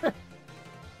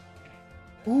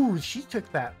 Ooh, she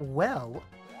took that well.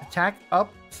 Attack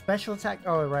up, special attack.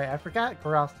 Oh, right, I forgot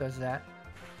Growth does that.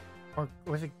 Or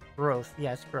was it Growth?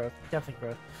 Yeah, it's Growth. Definitely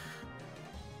Growth.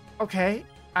 Okay,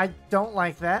 I don't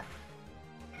like that.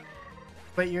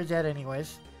 But you're dead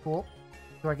anyways. Cool.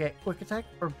 Do I get quick attack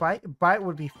or bite? Bite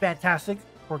would be fantastic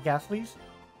for Ghastlies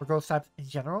or ghost types in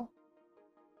general.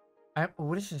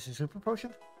 What is this? A super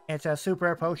potion? It's a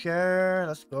super potion.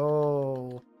 Let's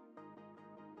go.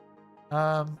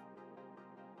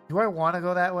 Do I want to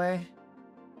go that way?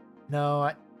 No,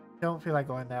 I don't feel like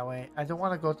going that way. I don't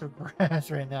want to go through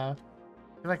grass right now.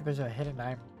 I feel like there's a hidden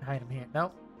item here.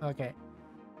 Nope. Okay.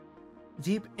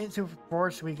 Deep into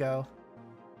forest we go.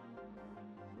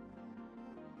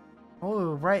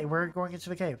 Oh, right. We're going into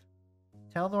the cave.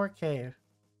 Telnor Cave.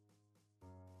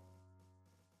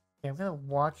 Okay, I'm gonna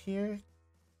walk here.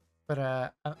 But,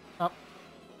 up.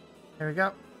 There we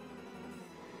go.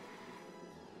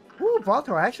 Ooh,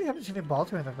 Baltor. I actually haven't seen a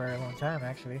Baltor in a very long time,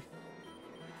 actually.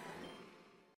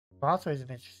 Baltor is an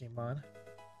interesting one.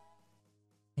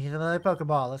 He's another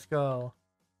Pokeball. Let's go.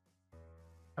 I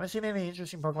haven't seen any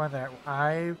interesting Pokemon that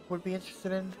I would be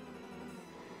interested in.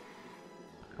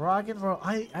 Rock and roll.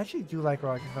 I actually do like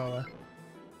rock and roll.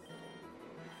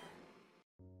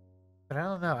 But I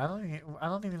don't know. I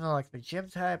don't even know like the gym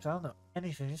types. I don't know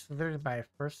anything. This is literally my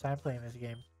first time playing this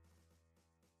game.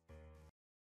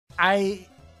 I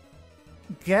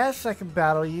guess I can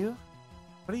battle you.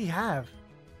 What do you have?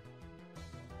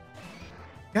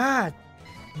 God,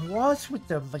 what's with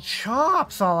the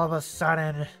chops all of a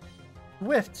sudden?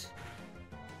 Swift.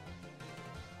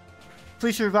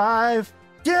 Please survive.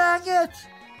 Dang it!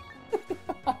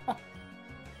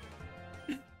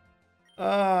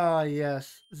 Oh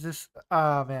yes. This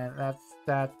oh man,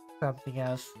 that's something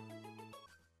else.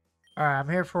 Alright, I'm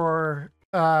here for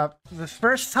the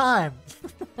first time.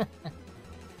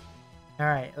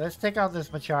 Alright, let's take out this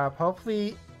Machop.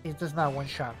 Hopefully it does not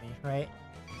one-shot me, right?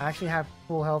 I actually have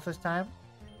full health this time.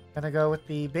 Gonna go with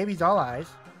the Baby Doll Eyes.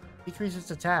 Decrease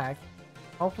its attack.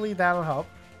 Hopefully that'll help.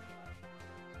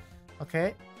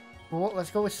 Okay. Cool. Let's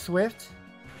go with Swift.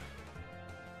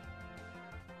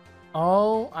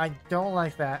 Oh, I don't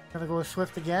like that. Gonna go with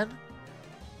Swift again.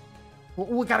 Oh,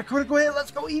 we got a critical hit.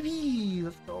 Let's go, Eevee.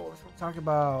 Let's go. That's what I'm talking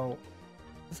about.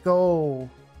 Let's go.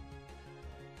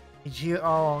 Oh,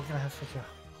 I'm gonna have such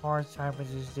a hard time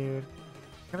with this dude.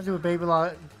 I'm gonna do a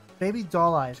Baby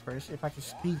Doll Eyes first, if I can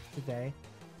speak today.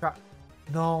 God.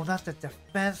 No, not the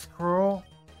defense curl.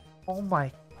 Oh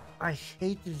my. I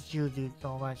hate this dude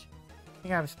so much. I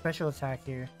think I have a special attack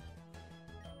here.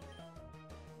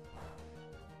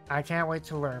 I can't wait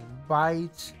to learn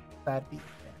Bite. That'd be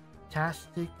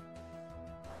fantastic.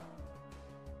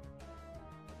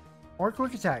 Or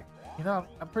Quick Attack. You know,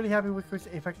 I'm pretty happy with Quick.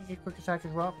 If I can get Quick Attack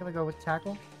as well, I'm gonna go with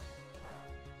Tackle.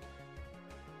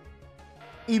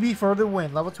 EB for the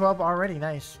win. Level 12 already.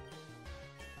 Nice.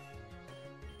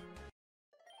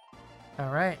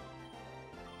 Alright.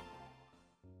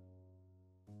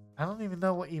 I don't even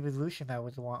know what evolution I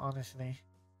would want, honestly.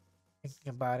 Thinking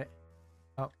about it.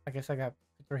 Oh, I guess I got it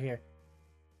right here.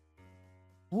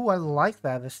 Ooh, I like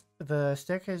that. The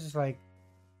staircase is like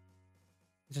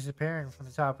disappearing from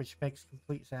the top, which makes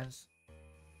complete sense.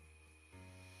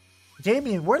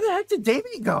 Damien, where the heck did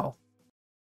Damien go?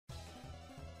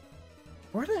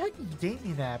 Where the heck is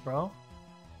Damien at, bro?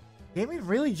 Damien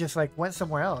really just like went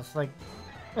somewhere else. Like,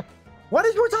 what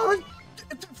is your talent?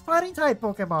 Fighting type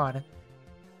Pokemon.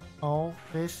 Oh,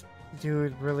 this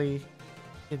dude really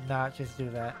did not just do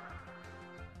that.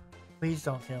 Please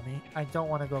don't kill me. I don't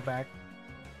want to go back.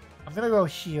 I'm gonna go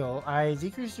heal. I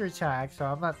decreased your attack, so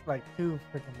I'm not like too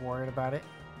freaking worried about it.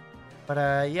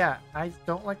 But yeah, I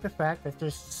don't like the fact that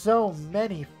there's so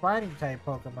many fighting type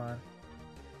Pokemon.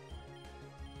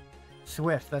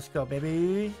 Swift, let's go,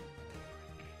 baby.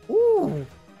 Ooh!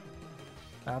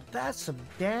 Now that's some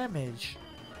damage.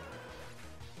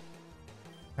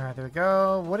 Alright, there we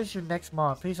go. What is your next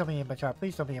mon? Please don't be in Machop.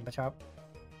 Please don't be in Machop.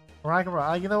 Rock and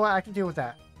roll. You know what? I can deal with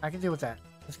that. I can deal with that.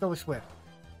 Let's go with Swift.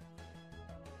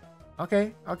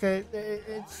 Okay, okay.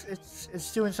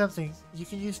 It's doing something. You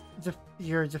can use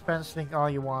your defense thing all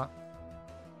you want.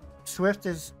 Swift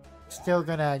is still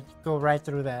gonna go right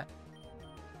through that.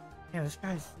 Yeah, this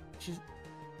guy's... She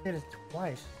did it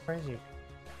twice. Crazy.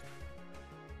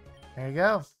 There you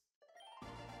go.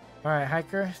 Alright,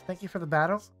 Hiker, thank you for the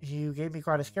battle. You gave me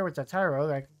quite a scare with that Tyro.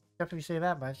 I can definitely say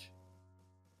that much.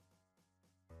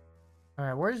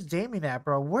 Alright, where's Damien at,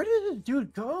 bro? Where did the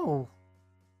dude go?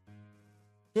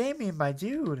 Damien, my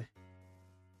dude.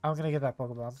 I'm gonna get that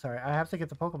Pokeball. I'm sorry. I have to get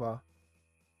the Pokeball.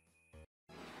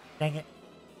 Dang it.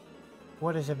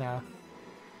 What is it now?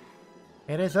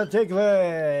 It is a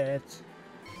Diglett!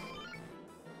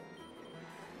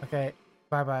 Okay,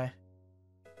 bye-bye.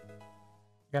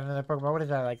 Got another Pokemon. What is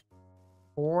that, like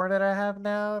 4 that I have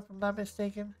now, if I'm not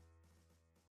mistaken?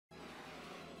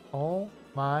 Oh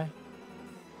my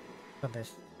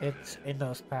goodness. It's in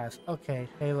those pass. Okay,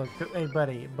 hey look, hey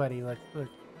buddy, look.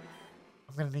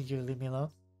 I'm gonna need you to leave me alone.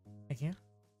 Thank you.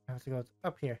 I have to go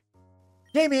up here.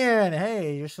 Damien!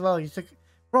 Hey, you're slow. You took...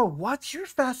 Bro, what? You're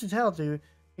fast as hell, dude.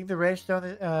 I think the rage stone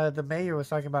the mayor was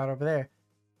talking about over there.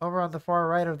 Over on the far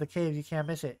right of the cave, you can't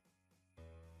miss it.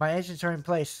 My agents are in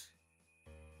place.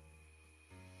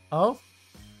 Oh?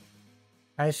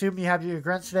 I assume you have your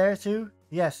grunts there, too?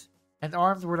 Yes. And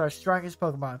armed with our strongest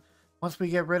Pokemon. Once we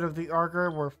get rid of the Augur,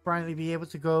 we'll finally be able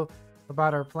to go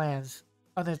about our plans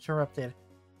uninterrupted.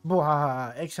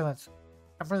 Bwahaha. Excellent.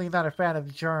 I'm really not a fan of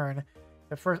Jern,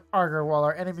 the first Augur, while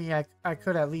our enemy I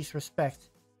could at least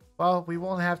respect. Well, we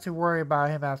won't have to worry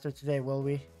about him after today, will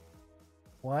we?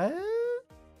 What?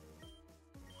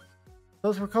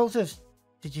 Those were cultists.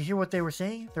 Did you hear what they were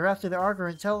saying? They're after the Augur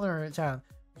in Teller Town.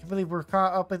 I can't believe we're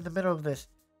caught up in the middle of this.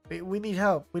 We need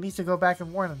help. We need to go back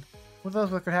and warn them. Who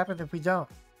knows what could happen if we don't?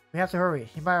 We have to hurry.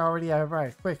 He might already have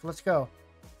arrived. Quick, let's go.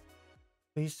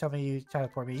 Please tell me you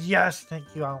teleport me. Yes, thank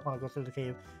you. I don't want to go through the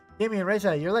cave. Damien,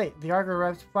 ReiZa, you're late. The Argo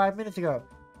arrived 5 minutes ago.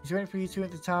 He's waiting for you two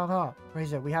in the town hall.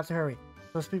 ReiZa, we have to hurry.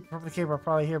 Those people from the cave are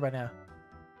probably here by now.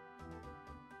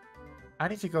 I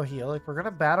need to go heal. If we're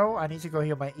gonna battle, I need to go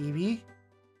heal my Eevee.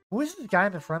 Who is this guy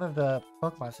in the front of the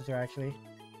Pokemon Center, actually?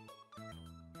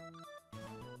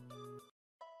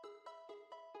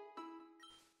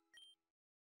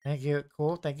 Thank you.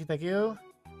 Cool. Thank you. Thank you.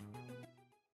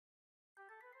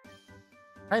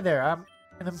 Hi there. I'm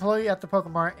an employee at the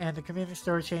Pokemon and the convenience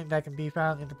store chain that can be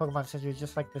found in the Pokemon Center,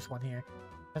 just like this one here.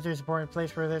 Center is an important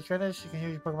place for the trainers. You can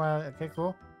heal your Pokemon. Okay,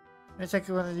 cool. I'm gonna take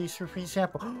one of these for free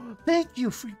sample. Thank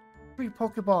you. Free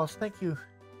Pokeballs. Thank you.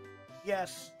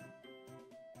 Yes.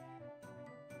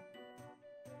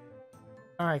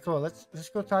 All right, cool. Let's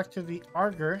go talk to the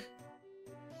Arger.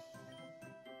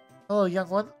 Hello, young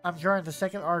one. I'm Jaron, the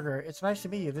second Arger. It's nice to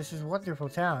meet you. This is a wonderful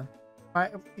town.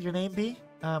 Your name be?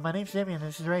 My name's Damien.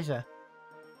 This is ReiZa.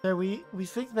 Sir, we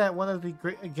think that one of the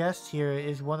guests here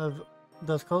is one of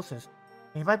those closest.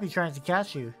 He might be trying to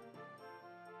catch you.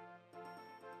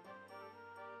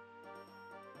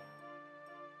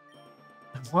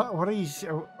 What? What are you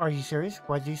serious?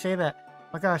 Why did you say that?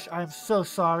 My gosh, I'm so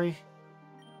sorry.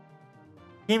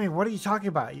 Damien, what are you talking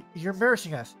about? You're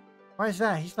embarrassing us. Why is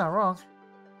that? He's not wrong.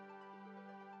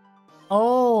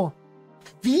 Oh,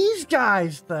 these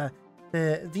guys,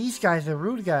 these guys, the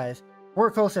rude guys.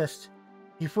 We're closest.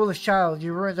 You foolish child,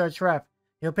 you ruined our trap.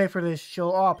 You'll pay for this.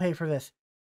 You'll all pay for this.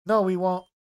 No, we won't.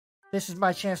 This is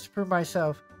my chance to prove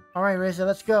myself. All right, ReiZa,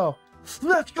 let's go.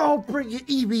 Let's go. Bring it,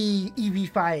 Eevee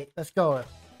fight. Let's go.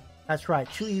 That's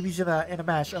right. 2 Eevees in a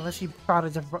match, unless you found a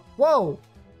different. Whoa.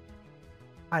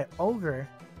 Hi, Ogre.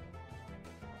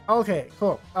 Okay,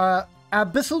 cool.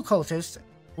 Abyssal Cultist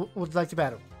would like to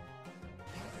battle.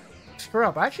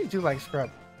 Scrub. I actually do like Scrub.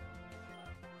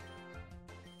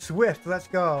 Swift, let's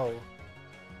go.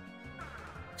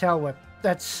 Tail Whip.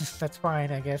 That's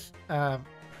fine, I guess.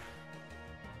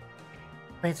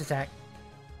 Faint attack.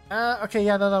 Okay,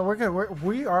 yeah, no, we're good.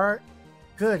 We are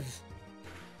good.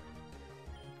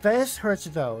 This hurts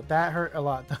though. That hurt a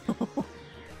lot though.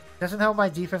 Doesn't help my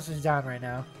defense is down right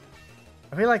now.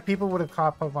 I feel like people would have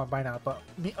caught Pokemon by now, but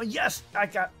me. Oh, yes, I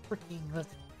got freaking. Let's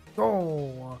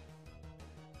go.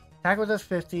 Tackle does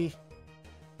 50.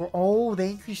 Oh,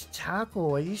 they increased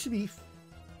tackle. It used to be.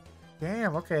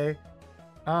 Damn. Okay.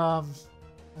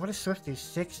 What does Swift do?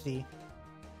 60.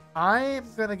 I am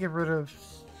gonna get rid of.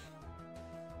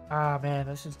 Ah, man,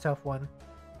 this is a tough one.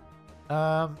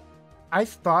 I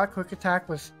thought Quick Attack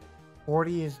was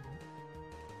 40.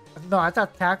 No, I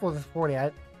thought Tackle was 40.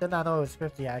 I did not know it was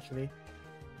 50 actually.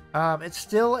 It's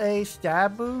still a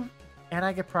stab move, and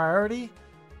I get priority.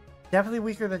 Definitely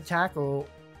weaker than Tackle.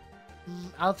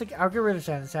 I'll get rid of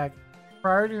Sand Attack.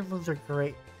 Priority moves are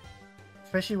great,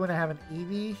 especially when I have an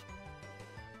Eevee.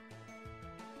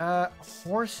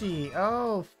 Horsey.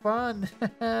 Oh, fun.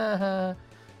 Yeah,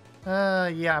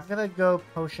 I'm gonna go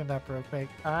potion up real quick.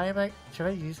 Should I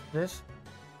use this?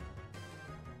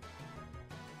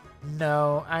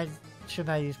 No, I should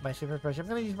not use my super potion. I'm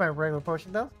gonna use my regular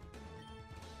potion though.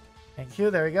 Thank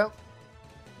you. There we go.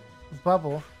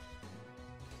 Bubble.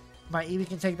 My Eevee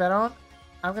can take that on.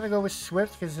 I'm gonna go with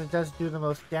Swift because it does do the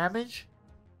most damage.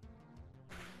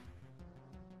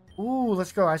 Ooh,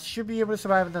 let's go. I should be able to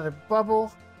survive another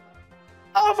bubble.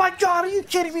 Oh my god, are you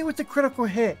kidding me with the critical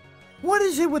hit? What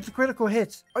is it with the critical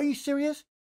hits? Are you serious?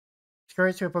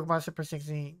 Scurry to a Pokemon Super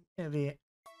 16. You're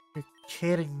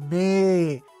kidding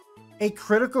me. A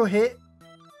critical hit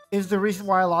is the reason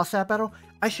why I lost that battle?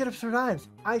 I should have survived.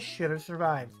 I should have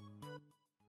survived.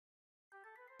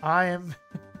 I'm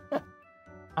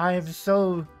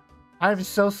so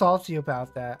salty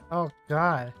about that. Oh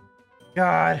god.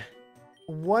 God.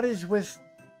 What is with...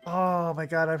 Oh my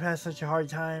god, I've had such a hard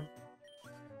time.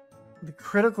 The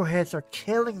critical hits are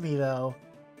killing me though.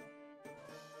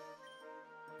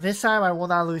 This time I will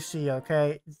not lose C,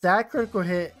 okay? That critical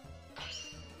hit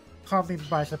caught me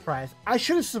by surprise. I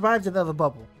should have survived another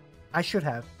bubble. I should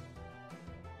have.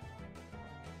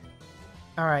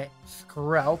 Alright,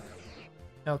 Screlp.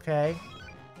 Okay.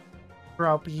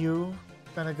 Screlp, you.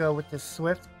 Gonna go with the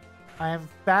Swift. I am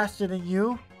faster than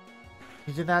you.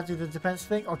 You did not do the defense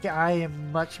thing. Okay, I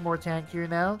am much more tankier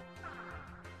now.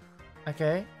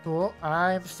 Okay, cool.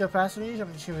 I'm still faster than you.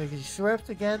 I'm just gonna use Swift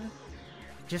again.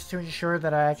 Just to ensure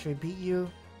that I actually beat you.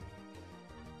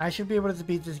 I should be able to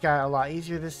beat this guy a lot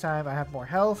easier this time. I have more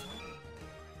health.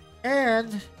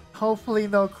 And hopefully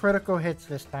no critical hits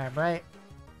this time, right?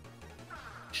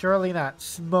 Surely not.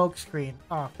 Smoke screen.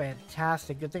 Oh,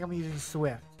 fantastic. Good thing I'm using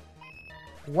Swift.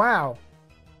 Wow.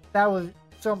 That was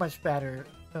so much better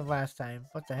than last time.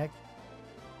 What the heck?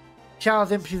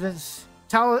 Childish impudence.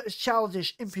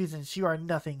 Childish impudence. You are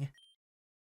nothing.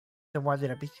 Then why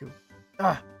did I beat you?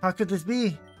 Ah, how could this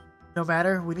be? No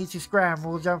matter. We need to scram.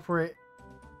 We'll jump for it.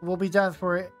 We'll be done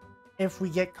for it if we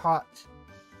get caught.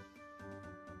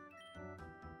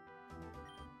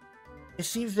 It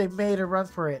seems they made a run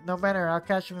for it. No matter, I'll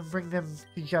catch them and bring them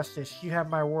to justice. You have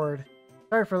my word.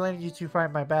 Sorry for letting you two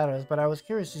fight my battles, but I was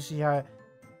curious to see how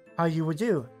you would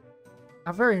do.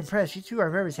 I'm very impressed. You two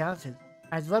are very talented.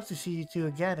 I'd love to see you two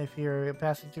again if you're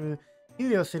passing through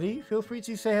Helio City. Feel free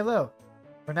to say hello.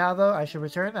 For now, though, I should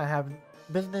return. I have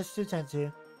business to tend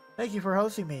to. Thank you for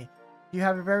hosting me. You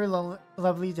have a very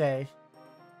lovely day.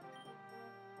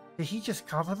 Did he just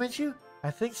compliment you?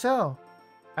 I think so.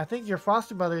 I think your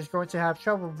foster mother is going to have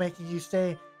trouble making you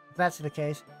stay if that's the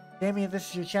case. Damien, this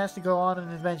is your chance to go on an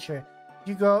adventure.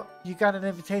 You got an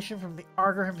invitation from the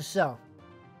Arger himself.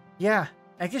 Yeah,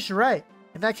 I guess you're right.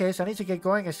 In that case, I need to get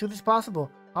going as soon as possible.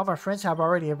 All my friends have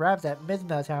already arrived at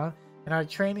Midna Town and are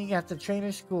training at the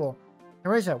trainer's school.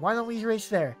 ReiZa, why don't we race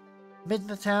there?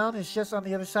 Midna Town is just on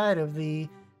the other side of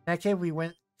that cave we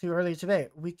went to earlier today.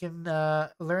 We can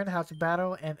learn how to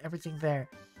battle and everything there.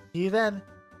 See you then.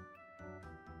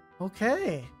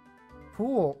 Okay.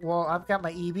 Cool. Well, I've got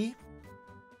my EB.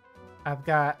 I've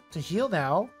got to heal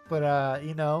now, but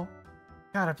you know,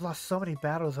 God, I've lost so many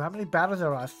battles. How many battles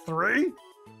have I lost? 3?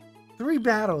 3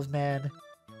 battles, man.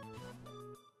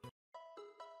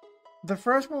 The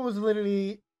first one was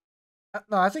literally...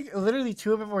 No, I think literally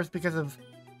 2 of them was because of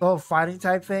the whole fighting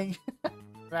type thing.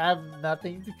 I have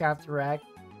nothing to counteract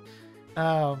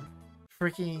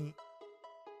freaking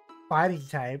fighting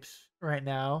types right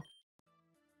now.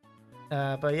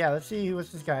 But yeah, let's see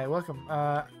what's this guy. Welcome.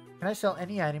 Can I sell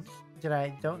any items that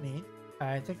I don't need?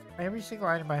 I think every single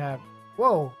item I have.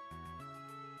 Whoa!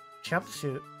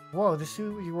 Jumpsuit. Whoa, the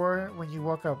suit you wore when you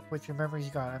woke up with your memories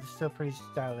gone. I'm still pretty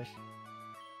stylish.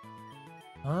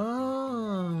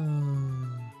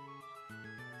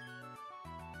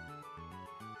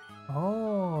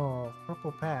 Oh,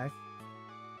 purple pack.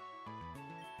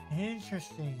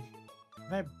 Interesting.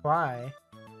 Can I buy?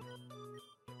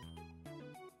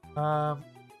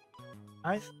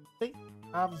 I think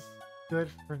I'm good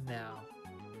for now.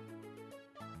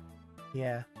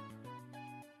 Yeah.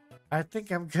 I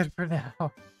think I'm good for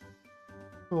now.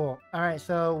 Cool. Alright,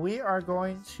 so we are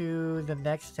going to the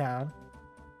next town.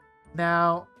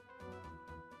 Now,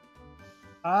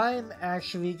 I'm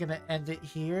actually going to end it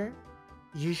here.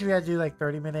 Usually I do like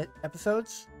 30-minute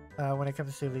episodes when it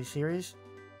comes to these series.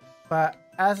 But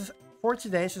as for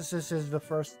today, since this is the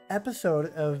first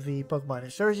episode of the Pokemon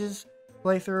Insurgence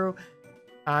playthrough,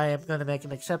 I am going to make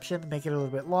an exception, make it a little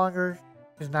bit longer.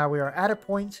 Because now we are at a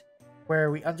point where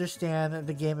we understand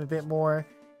the game a bit more.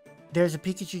 There's a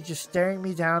Pikachu just staring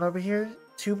me down over here.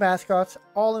 2 mascots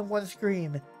all in one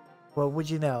screen. What would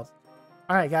you know?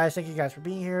 Alright guys, thank you guys for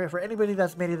being here. For anybody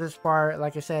that's made it this far,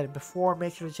 like I said before,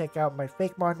 make sure to check out my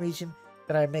Fakémon region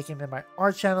that I'm making in my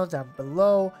art channel down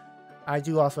below. I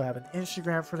do also have an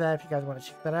Instagram for that if you guys want to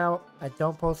check that out. I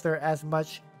don't post there as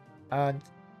much. The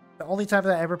only time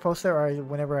that I ever post there are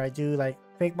whenever I do like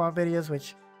Fakémon videos,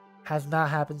 which has not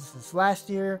happened since last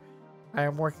year. I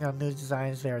am working on new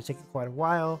designs. They are taking quite a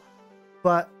while,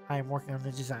 but I am working on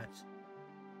new designs.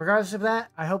 Regardless of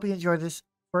that, I hope you enjoyed this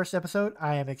first episode.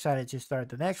 I am excited to start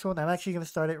the next one. I'm actually going to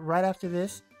start it right after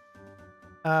this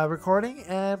recording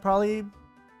and probably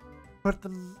put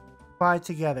them by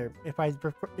together if I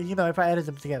edit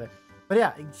them together. But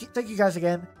yeah, thank you guys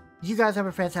again. You guys have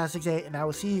a fantastic day, and I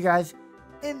will see you guys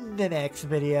in the next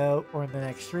video or in the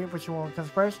next stream, whichever one comes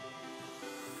first.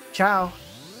 Ciao.